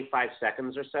 45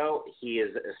 seconds or so, he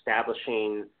is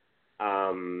establishing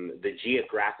the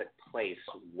geographic place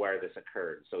where this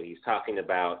occurred. So he's talking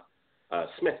about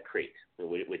Smith Creek,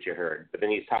 which you heard, but then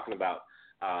he's talking about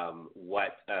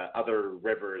what other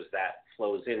rivers that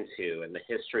flows into and the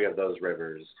history of those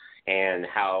rivers, and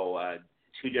how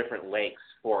two different lakes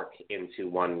fork into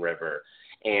one river.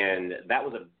 And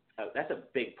that's a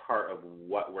big part of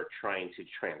what we're trying to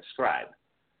transcribe.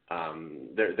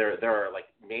 There are like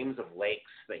names of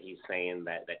lakes that he's saying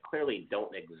that clearly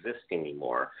don't exist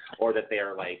anymore, or that they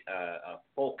are like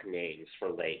folk names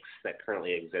for lakes that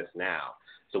currently exist now.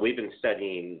 So we've been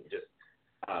studying just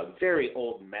very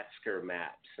old Metzger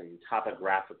maps and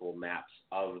topographical maps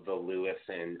of the Lewis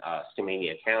and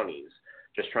Skamania counties,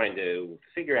 just trying to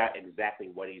figure out exactly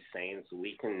what he's saying so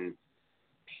we can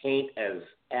paint as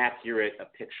accurate a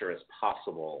picture as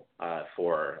possible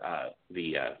for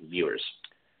the viewers.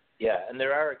 Yeah, and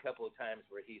there are a couple of times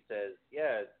where he says,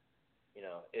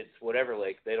 it's whatever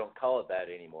lake, they don't call it that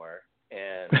anymore.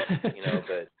 And,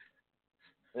 but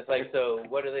it's like, so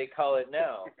what do they call it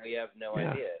now? We have no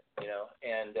idea,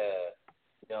 And,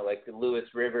 like the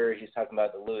Lewis River, he's talking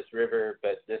about the Lewis River,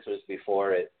 but this was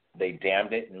before they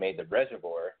dammed it and made the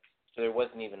reservoir. So there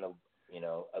wasn't even a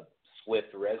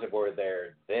swift reservoir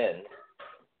there then.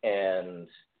 And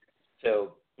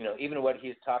so, even what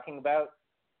he's talking about,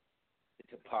 the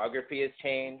topography has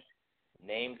changed,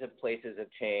 names of places have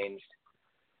changed.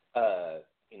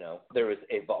 There was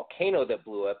a volcano that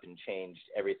blew up and changed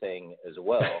everything as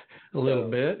well. A little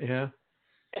bit, yeah.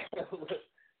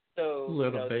 So, a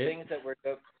little bit. Things that were,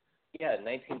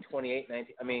 1928,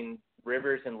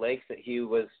 rivers and lakes that he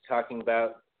was talking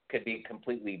about could be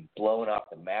completely blown off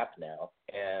the map now.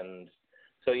 And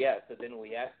so then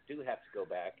we do have to go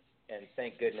back, and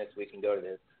thank goodness we can go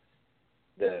to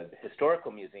the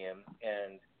historical museum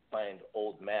and find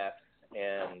old maps,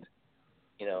 and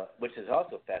which is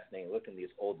also fascinating, looking at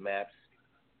these old maps.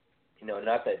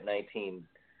 Not that May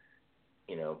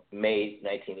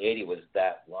 1980 was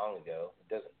that long ago. It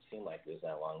doesn't seem like it was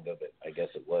that long ago, but I guess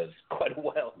it was quite a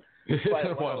while. Quite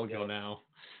a while ago now.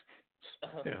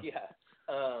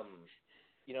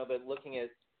 But looking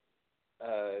at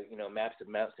maps of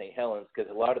Mount St. Helens, because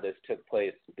a lot of this took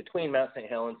place between Mount St.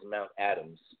 Helens and Mount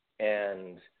Adams,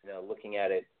 and looking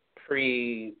at it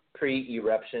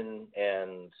pre-eruption,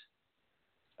 and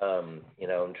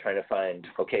and trying to find,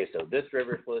 okay, so this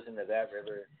river flows into that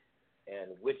river,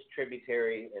 and which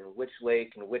tributary and which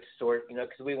lake and which source,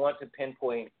 because we want to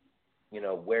pinpoint,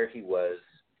 where he was,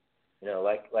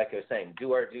 like I was saying,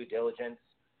 do our due diligence,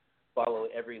 follow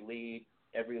every lead,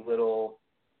 every little,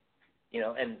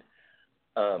 and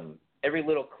every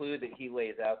little clue that he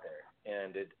lays out there.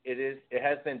 And it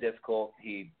has been difficult.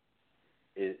 He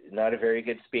is not a very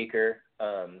good speaker.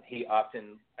 He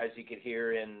often, as you could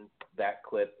hear in that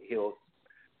clip, he'll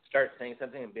start saying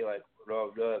something and be like,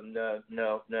 no.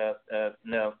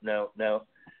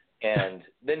 And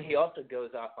then he also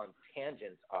goes off on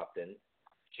tangents often.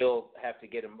 She'll have to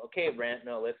get him, okay, Rant,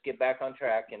 no, let's get back on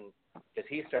track. And as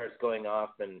he starts going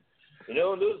off and,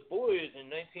 those boys in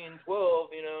 1912,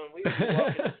 we used to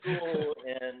walk to school,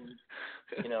 and,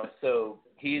 so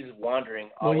he's wandering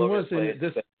all over the place.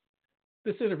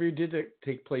 This interview did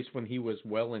take place when he was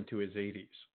well into his 80s.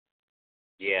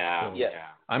 Yeah, So yeah.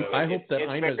 I hope that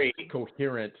I'm very... as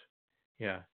coherent,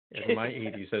 in my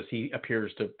 80s as he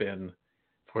appears to have been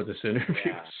for this interview.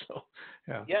 Yeah. So,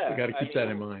 we got to keep that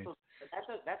in mind.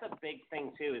 That's a big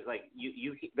thing too. Is like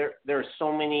there are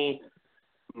so many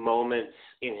moments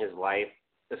in his life,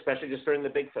 especially just during the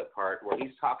Bigfoot part, where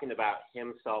he's talking about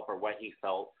himself or what he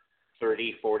felt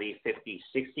 30, 40, 50,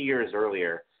 60 years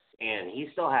earlier, and he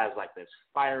still has like this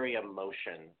fiery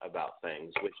emotion about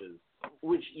things, which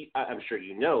I'm sure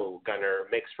you know, Gunnar,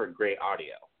 makes for great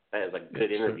audio. That is like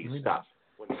good interview stuff.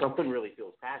 When someone really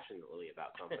feels passionately about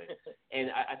something. And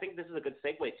I think this is a good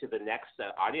segue to the next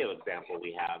audio example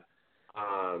we have,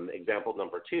 example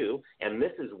number 2. And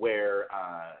this is where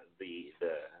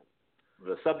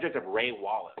the subject of Ray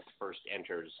Wallace first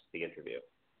enters the interview.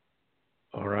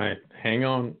 All right. Hang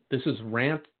on. This is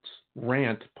Rant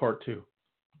Part 2.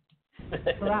 So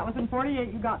that was in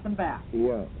 48, you got them back.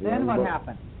 Yeah. Then what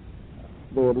happened?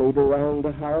 They laid around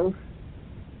the house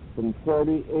from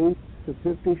 48 to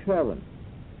 57.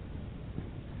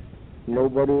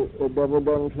 Nobody had ever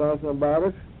done something about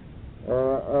it,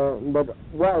 but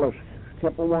Wallace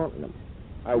kept wanting them.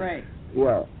 Right.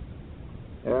 Yeah.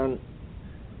 And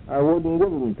I wouldn't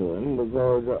give them to him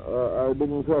because I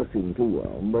didn't trust him too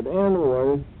well. But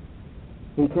anyway,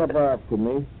 he kept after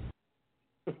me.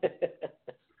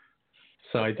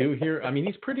 So I do hear,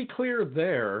 he's pretty clear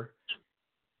there.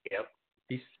 Yep.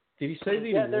 Did he say that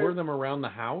he wore them around the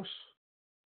house?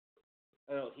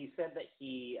 Oh, he said that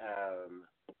he,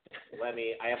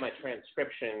 I have my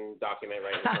transcription document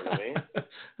right in front of me.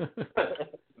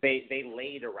 They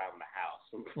laid around the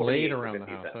house. Laid around the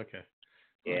house, okay.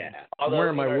 Yeah. I'm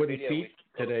wearing my wooden feet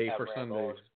today for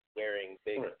Sundays. Wearing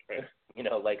big,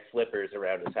 like slippers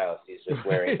around his house. He's just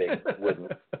wearing big wooden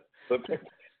slippers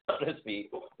on his feet.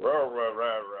 Rah, rah,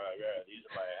 rah, rah, yeah, these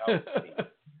are my house feet.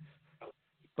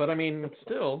 But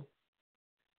still,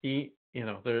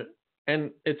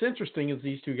 and it's interesting is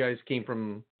these two guys came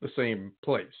from the same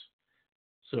place.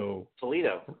 So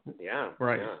Toledo, yeah.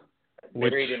 Right. Yeah.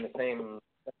 Buried in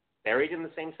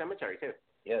the same cemetery, too.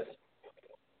 Yes.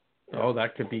 Oh,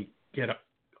 that could be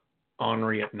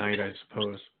ornery at night, I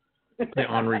suppose. The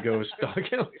ornery ghost dog.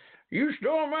 You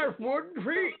stole my wooden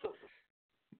feet.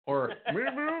 Or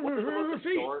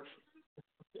feet.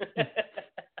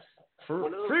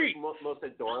 One of the most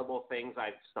adorable things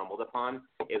I've stumbled upon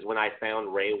is when I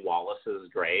found Ray Wallace's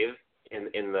grave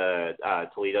in the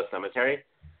Toledo cemetery.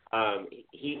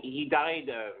 He died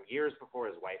years before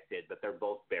his wife did, but they're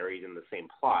both buried in the same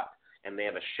plot, and they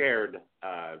have a shared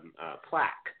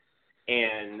plaque.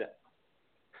 And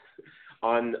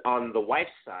on the wife's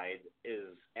side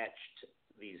is etched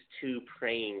these 2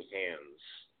 praying hands.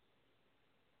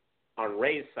 On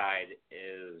Ray's side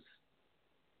is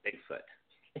Bigfoot.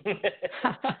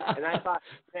 And I thought,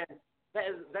 man,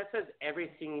 that says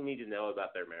everything you need to know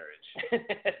about their marriage.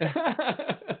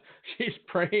 She's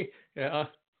praying. Yeah.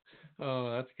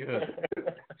 Oh, that's good.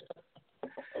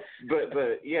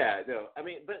 but yeah, no.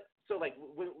 But so like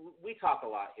we talk a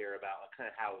lot here about kind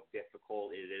of how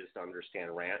difficult it is to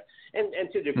understand Rant, and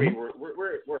to a degree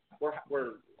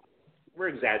we're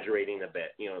exaggerating a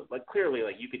bit. Like clearly,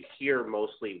 like you could hear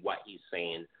mostly what he's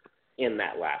saying in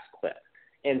that last clip.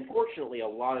 And fortunately, a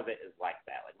lot of it is like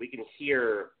that. Like we can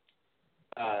hear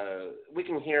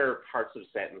parts of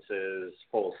sentences,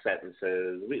 full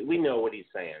sentences. We know what he's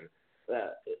saying.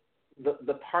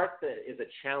 The part that is a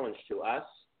challenge to us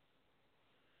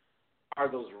are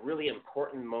those really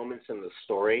important moments in the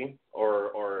story,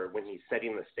 or when he's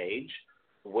setting the stage,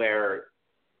 where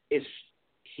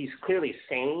he's clearly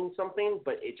saying something,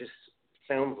 but it just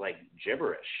sounds like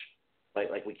gibberish.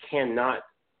 Like we cannot,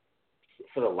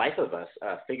 for the life of us,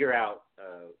 figure out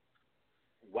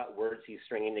what words he's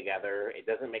stringing together. It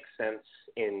doesn't make sense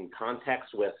in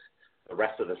context with the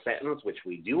rest of the sentence, which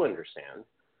we do understand.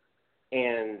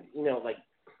 And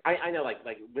I know,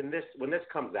 like when this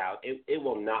comes out, it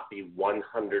will not be 100%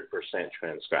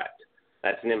 transcribed.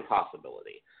 That's an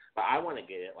impossibility. But I want to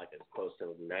get it like as close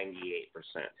to 98%.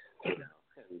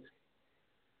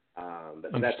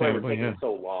 But that's why we're taking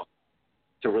so long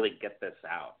to really get this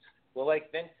out. Well,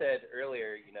 like Vince said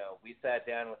earlier, we sat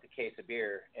down with a case of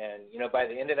beer, and, by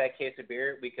the end of that case of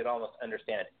beer, we could almost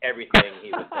understand everything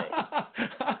he was saying.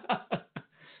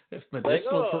 It's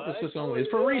medicinal purposes only. It's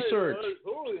for research.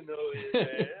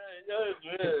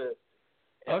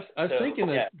 I was thinking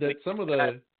that some of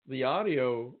the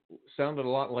audio sounded a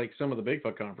lot like some of the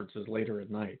Bigfoot conferences later at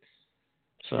night.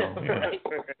 So,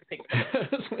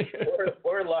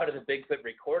 or a lot of the Bigfoot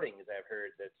recordings I've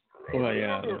heard. That's well,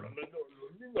 yeah.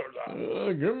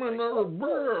 Give me another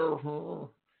beer.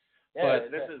 Yeah,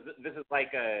 but this is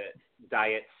like a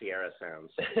Diet Sierra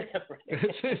sounds.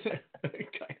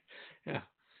 Yeah.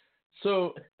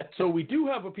 So we do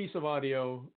have a piece of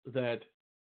audio that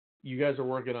you guys are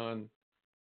working on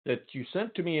that you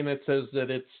sent to me, and it says that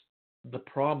it's the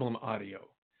problem audio.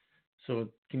 So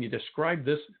can you describe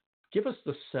this? Give us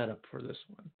the setup for this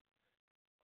one.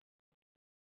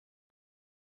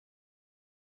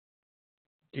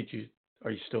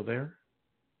 Are you still there?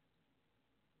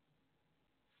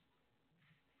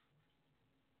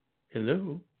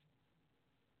 Hello?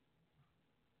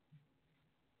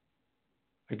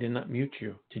 I did not mute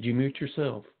you. Did you mute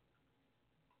yourself?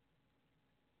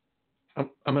 I'm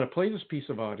going to play this piece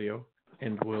of audio,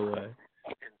 and we'll...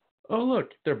 Oh,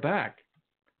 look, they're back.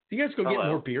 You guys go get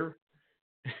more beer?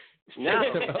 No.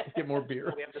 Get more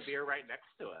beer. We have the beer right next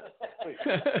to us.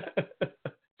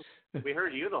 We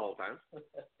heard you the whole time.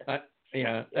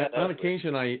 Yeah. On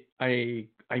occasion,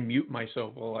 I mute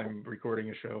myself while I'm recording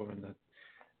a show, and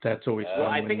that's always fun. Well,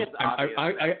 I think it's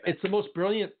obvious. It's the most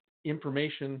brilliant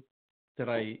information that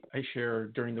I share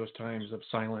during those times of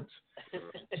silence.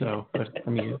 So, I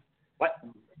mean... What?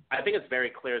 I think it's very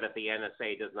clear that the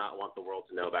NSA does not want the world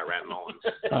to know about Rant Mullens.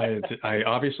 I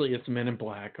obviously it's Men in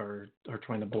Black are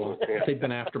trying to blow. They've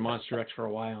been after Monster X for a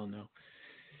while now.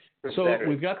 So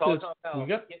we've got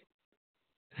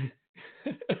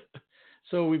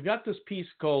so we've got this piece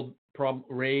called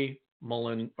Ray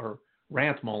Mullens or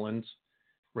Rant Mullens.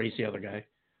 Ray's the other guy.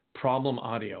 Problem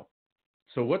audio.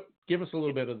 So give us a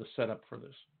little bit of the setup for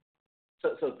this.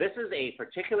 So this is a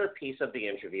particular piece of the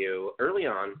interview early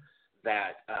on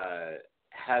that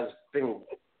has been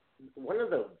one of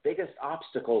the biggest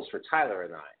obstacles for Tyler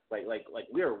and I. Like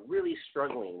we are really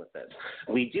struggling with this.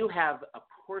 We do have a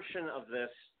portion of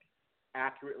this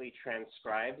accurately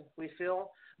transcribed, we feel,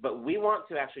 but we want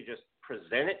to actually just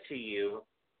present it to you,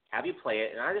 have you play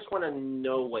it, and I just want to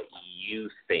know what you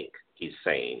think he's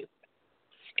saying.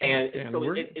 And so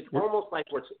it's almost like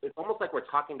we're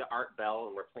talking to Art Bell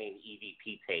and we're playing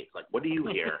EVP tapes. Like, what do you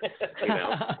hear? You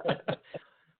know.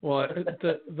 Well,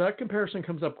 that comparison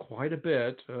comes up quite a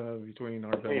bit between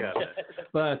Art Bell. Yeah.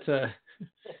 But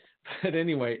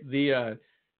anyway,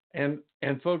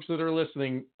 and folks that are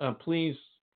listening, please,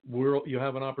 you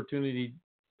have an opportunity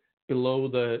below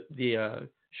the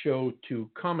show to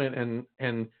comment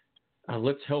and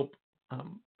let's help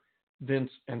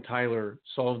Vince and Tyler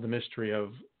solve the mystery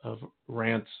of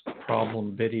Rant's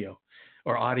problem video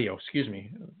or audio. Excuse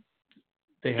me.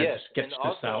 They had to sketch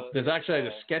this out. There's actually I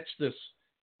had to sketch this.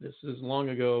 This is long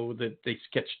ago that they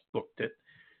sketchbooked it,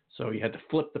 so you had to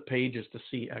flip the pages to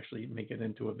actually make it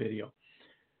into a video.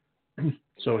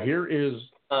 So here is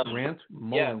Rant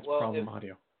Mullens problem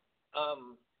audio.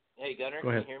 Hey Gunnar, go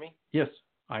ahead. Can you hear me? Yes,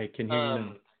 I can hear you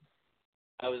now.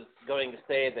 I was going to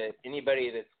say that anybody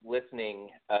that's listening,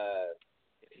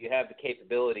 if you have the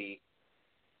capability,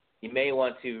 you may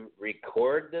want to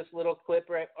record this little clip,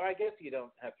 right? Or I guess you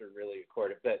don't have to really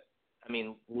record it, but I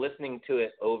mean, listening to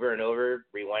it over and over,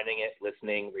 rewinding it,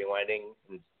 listening, rewinding,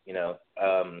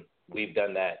 we've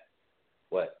done that,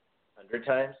 100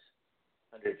 times?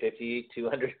 150,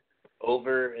 200,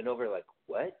 over and over, like,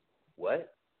 what?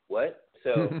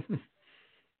 So,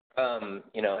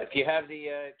 if you have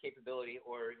the capability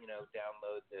or,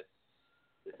 download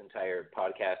this entire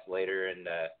podcast later and,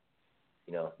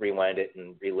 rewind it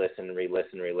and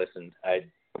re-listen.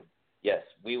 Yes,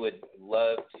 we would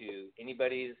love to,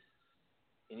 anybody's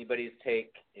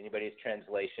take, anybody's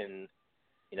translation,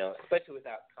 especially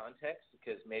without context,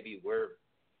 because maybe we're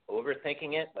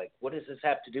overthinking it. Like, what does this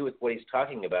have to do with what he's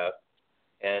talking about?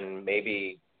 And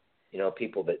maybe,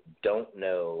 people that don't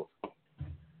know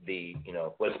the,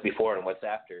 what's before and what's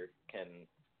after can,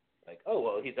 like, oh,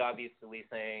 well, he's obviously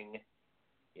saying,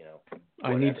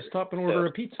 I need to stop and order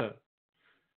a pizza.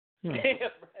 Yeah,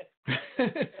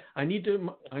 right. I need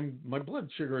to. My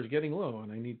blood sugar is getting low,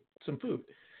 and I need some food.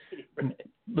 Right.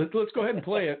 Let's go ahead and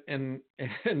play it, and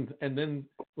then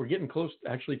we're getting close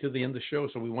actually to the end of the show,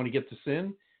 so we want to get this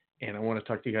in, and I want to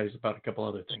talk to you guys about a couple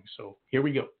other things. So here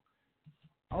we go.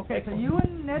 Okay, so you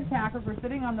and Ned Packard were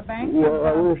sitting on the bank. Well,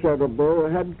 I wish I'd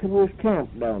had to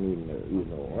camp down in there.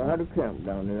 I had a camp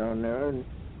down there, and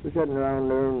we're sitting around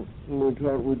there, and we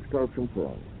thought we'd start some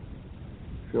fun.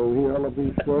 So he held up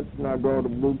his foot, and I brought a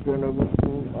blueprint of it,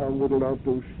 and I whittled out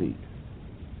those feet.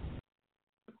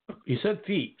 He said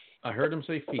feet. I heard him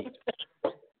say feet.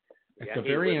 At the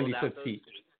very end, he said feet.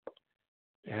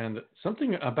 And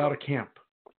something about a camp.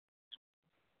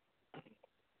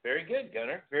 Very good,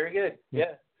 Gunnar. Very good.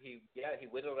 Yeah. He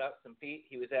whittled out some feet.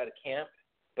 He was at a camp,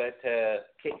 but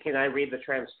can I read the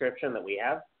transcription that we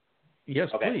have? Yes,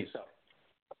 okay, please.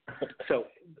 So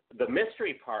the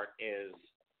mystery part is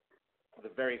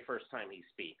the very first time he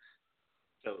speaks.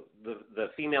 So the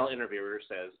female interviewer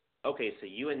says, okay, so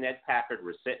you and Ned Packard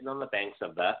were sitting on the banks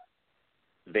of the.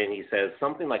 Then he says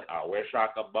something like, I wish I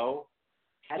could bow.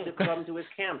 Had to come to his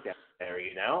camp down there,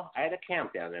 you know. I had a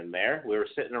camp down in there. We were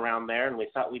sitting around there, and we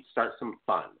thought we'd start some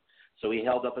fun. So he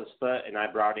held up his foot, and I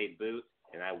brought a boot,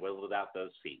 and I whittled out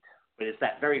those feet. But it's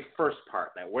that very first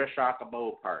part, that wish I could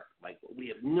bow part. Like, we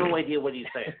have no idea what he's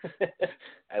saying.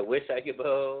 I wish I could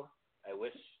bow. I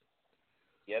wish.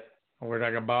 Yep. I wish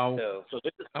I could bow. So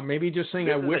this is, maybe just saying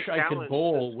I wish I could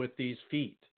bowl with these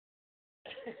feet.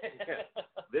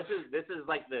 This is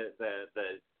like the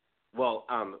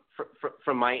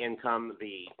from my income,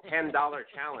 the $10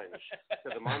 challenge to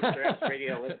the Monster X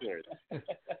Radio listeners.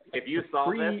 If you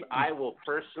solve this, I will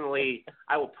personally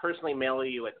mail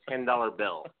you a $10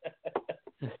 bill.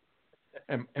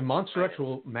 And Monster X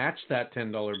will match that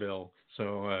 $10 bill.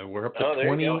 So we're up to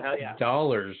 $20.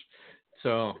 $20.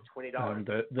 So $20.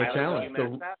 The challenge.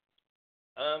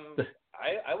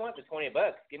 I want the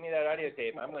 $20. Give me that audio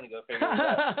tape. I'm going to go figure it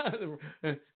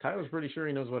out. Tyler's pretty sure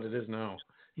he knows what it is now.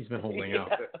 He's been holding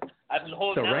out. I've been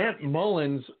holding out. So Rant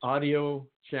Mullens audio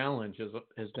challenge is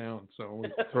down. So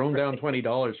we've thrown down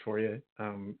 $20 for you.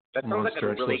 That sounds like a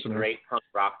really great punk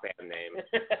rock band name.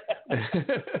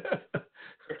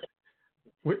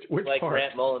 which like part?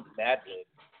 Rant Mullens Mad Kid.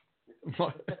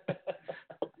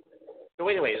 So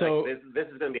anyway, this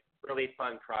is going to be a really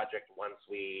fun project once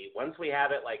we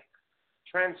have it like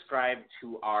transcribed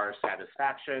to our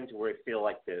satisfaction, to where we feel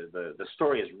like the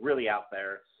story is really out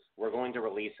there. We're going to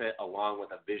release it along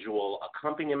with a visual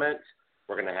accompaniment.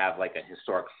 We're going to have like a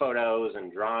historic photos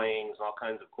and drawings, all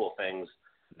kinds of cool things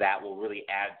that will really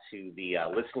add to the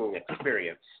listening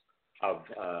experience of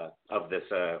this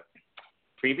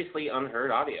previously unheard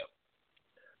audio.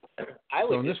 I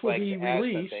would this will be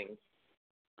released.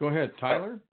 Go ahead,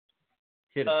 Tyler.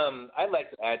 Hit it. I'd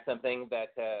like to add something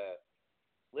that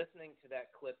listening to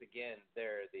that clip again,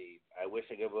 I wish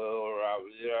I could go or I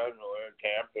was in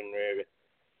camp and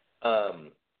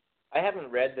I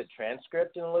haven't read the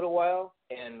transcript in a little while,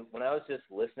 and when I was just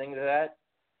listening to that,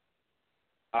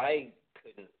 I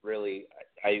couldn't really,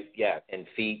 and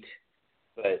feet,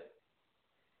 but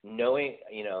knowing,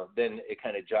 then it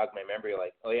kind of jogged my memory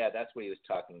like, oh yeah, that's what he was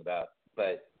talking about.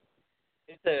 But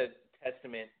it's a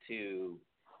testament to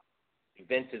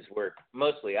Vince's work.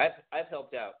 Mostly, I've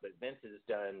helped out, but Vince has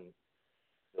done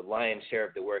the lion's share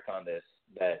of the work on this,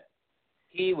 that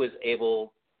he was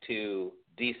able to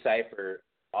decipher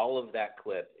all of that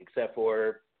clip except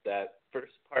for that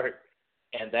first part,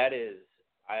 and that is,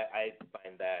 I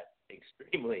find that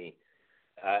extremely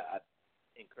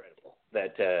incredible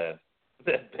that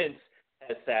Vince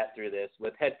has sat through this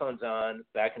with headphones on,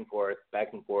 back and forth,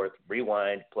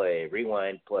 rewind, play,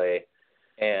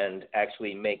 and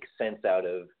actually make sense out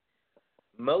of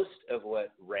most of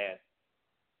what Rant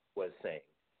was saying.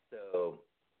 So,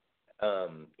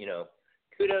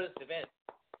 kudos to Vince.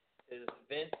 Because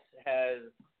Vince has,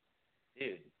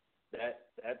 dude,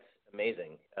 that's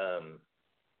amazing.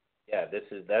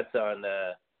 That's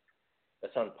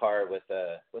on par with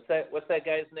what's that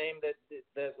guy's name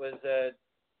that was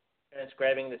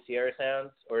transcribing the Sierra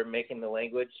sounds or making the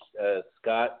language?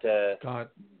 Scott.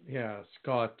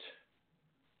 Scott.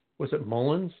 Was it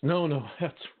Mullens? No,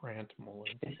 that's Rant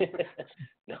Mullens.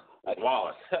 No,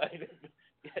 Wallace.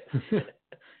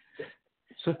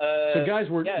 So guys,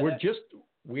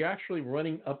 we're actually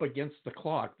running up against the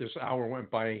clock. This hour went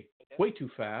by way too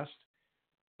fast.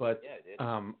 But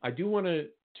I do want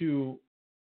to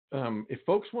if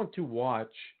folks want to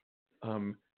watch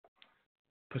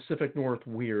Pacific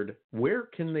NorthWEIRD, where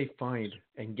can they find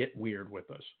and get weird with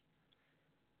us?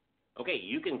 Okay,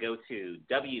 you can go to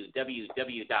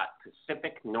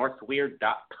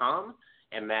www.pacificnorthweird.com,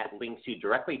 and that links you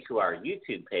directly to our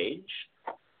YouTube page.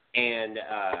 And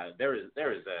there is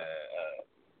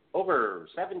over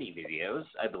 70 videos,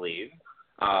 I believe,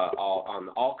 on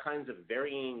all kinds of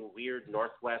varying weird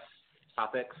Northwest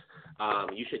topics.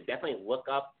 You should definitely look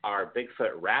up our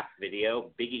Bigfoot rap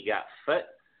video, Biggie Got Foot,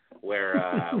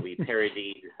 where we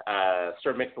parodied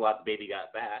Sir Mix-a-Lot's Baby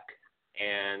Got Back.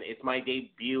 And it's my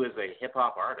debut as a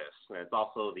hip-hop artist, and it's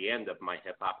also the end of my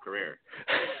hip-hop career.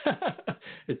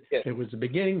 It was the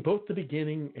beginning, both the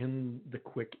beginning and the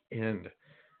quick end.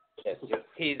 Yes,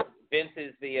 Vince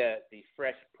is the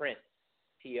Fresh Prince,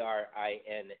 Prints.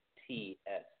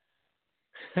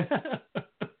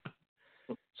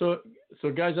 So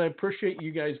guys, I appreciate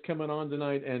you guys coming on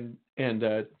tonight and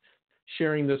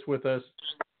sharing this with us.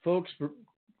 Folks,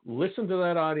 listen to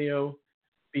that audio.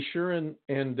 Be sure and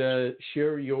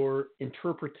share your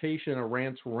interpretation of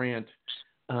Rant's rant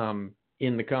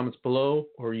in the comments below,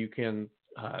 or you can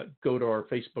go to our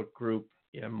Facebook group,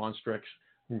 Monster X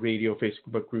Radio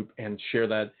Facebook group, and share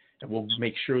that, and we'll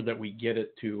make sure that we get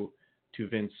it to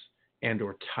Vince and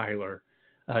or Tyler.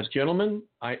 Gentlemen,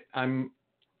 I'm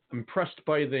impressed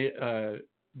by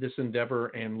this endeavor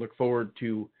and look forward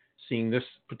to seeing this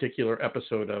particular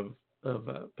episode of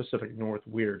Pacific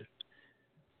NorthWEIRD.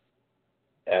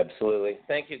 Absolutely.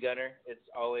 Thank you, Gunnar. It's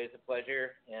always a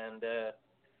pleasure, and it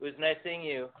was nice seeing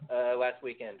you last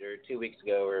weekend or 2 weeks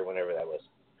ago or whenever that was.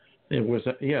 It was,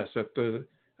 yes, at the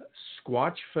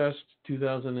Squatch Fest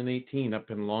 2018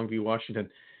 up in Longview, Washington.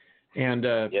 And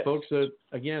yes. Folks,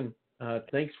 again,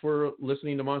 thanks for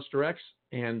listening to Monster X,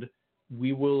 and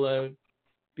we will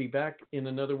be back in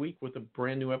another week with a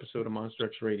brand new episode of Monster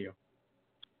X Radio.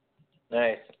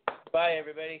 Nice. Bye,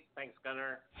 everybody. Thanks,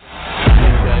 Gunnar.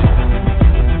 Thanks, guys.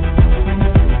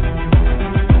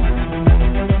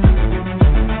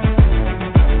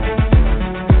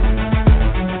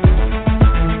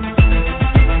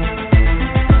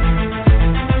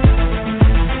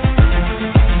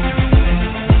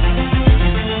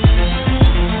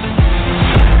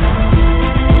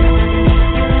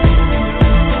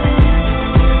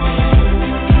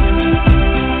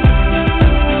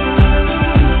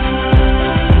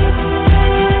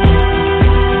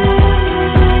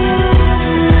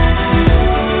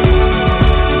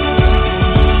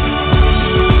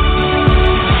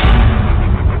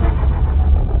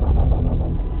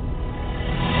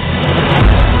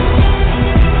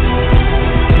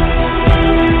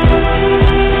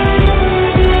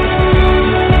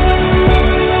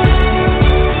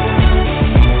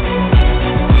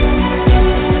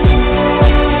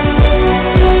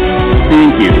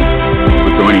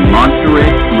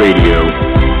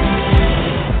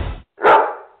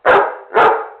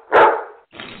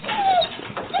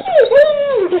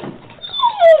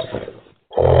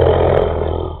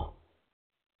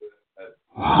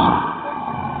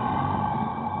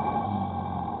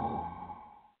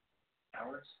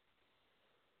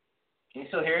 Can you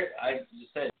still hear it? I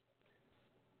just said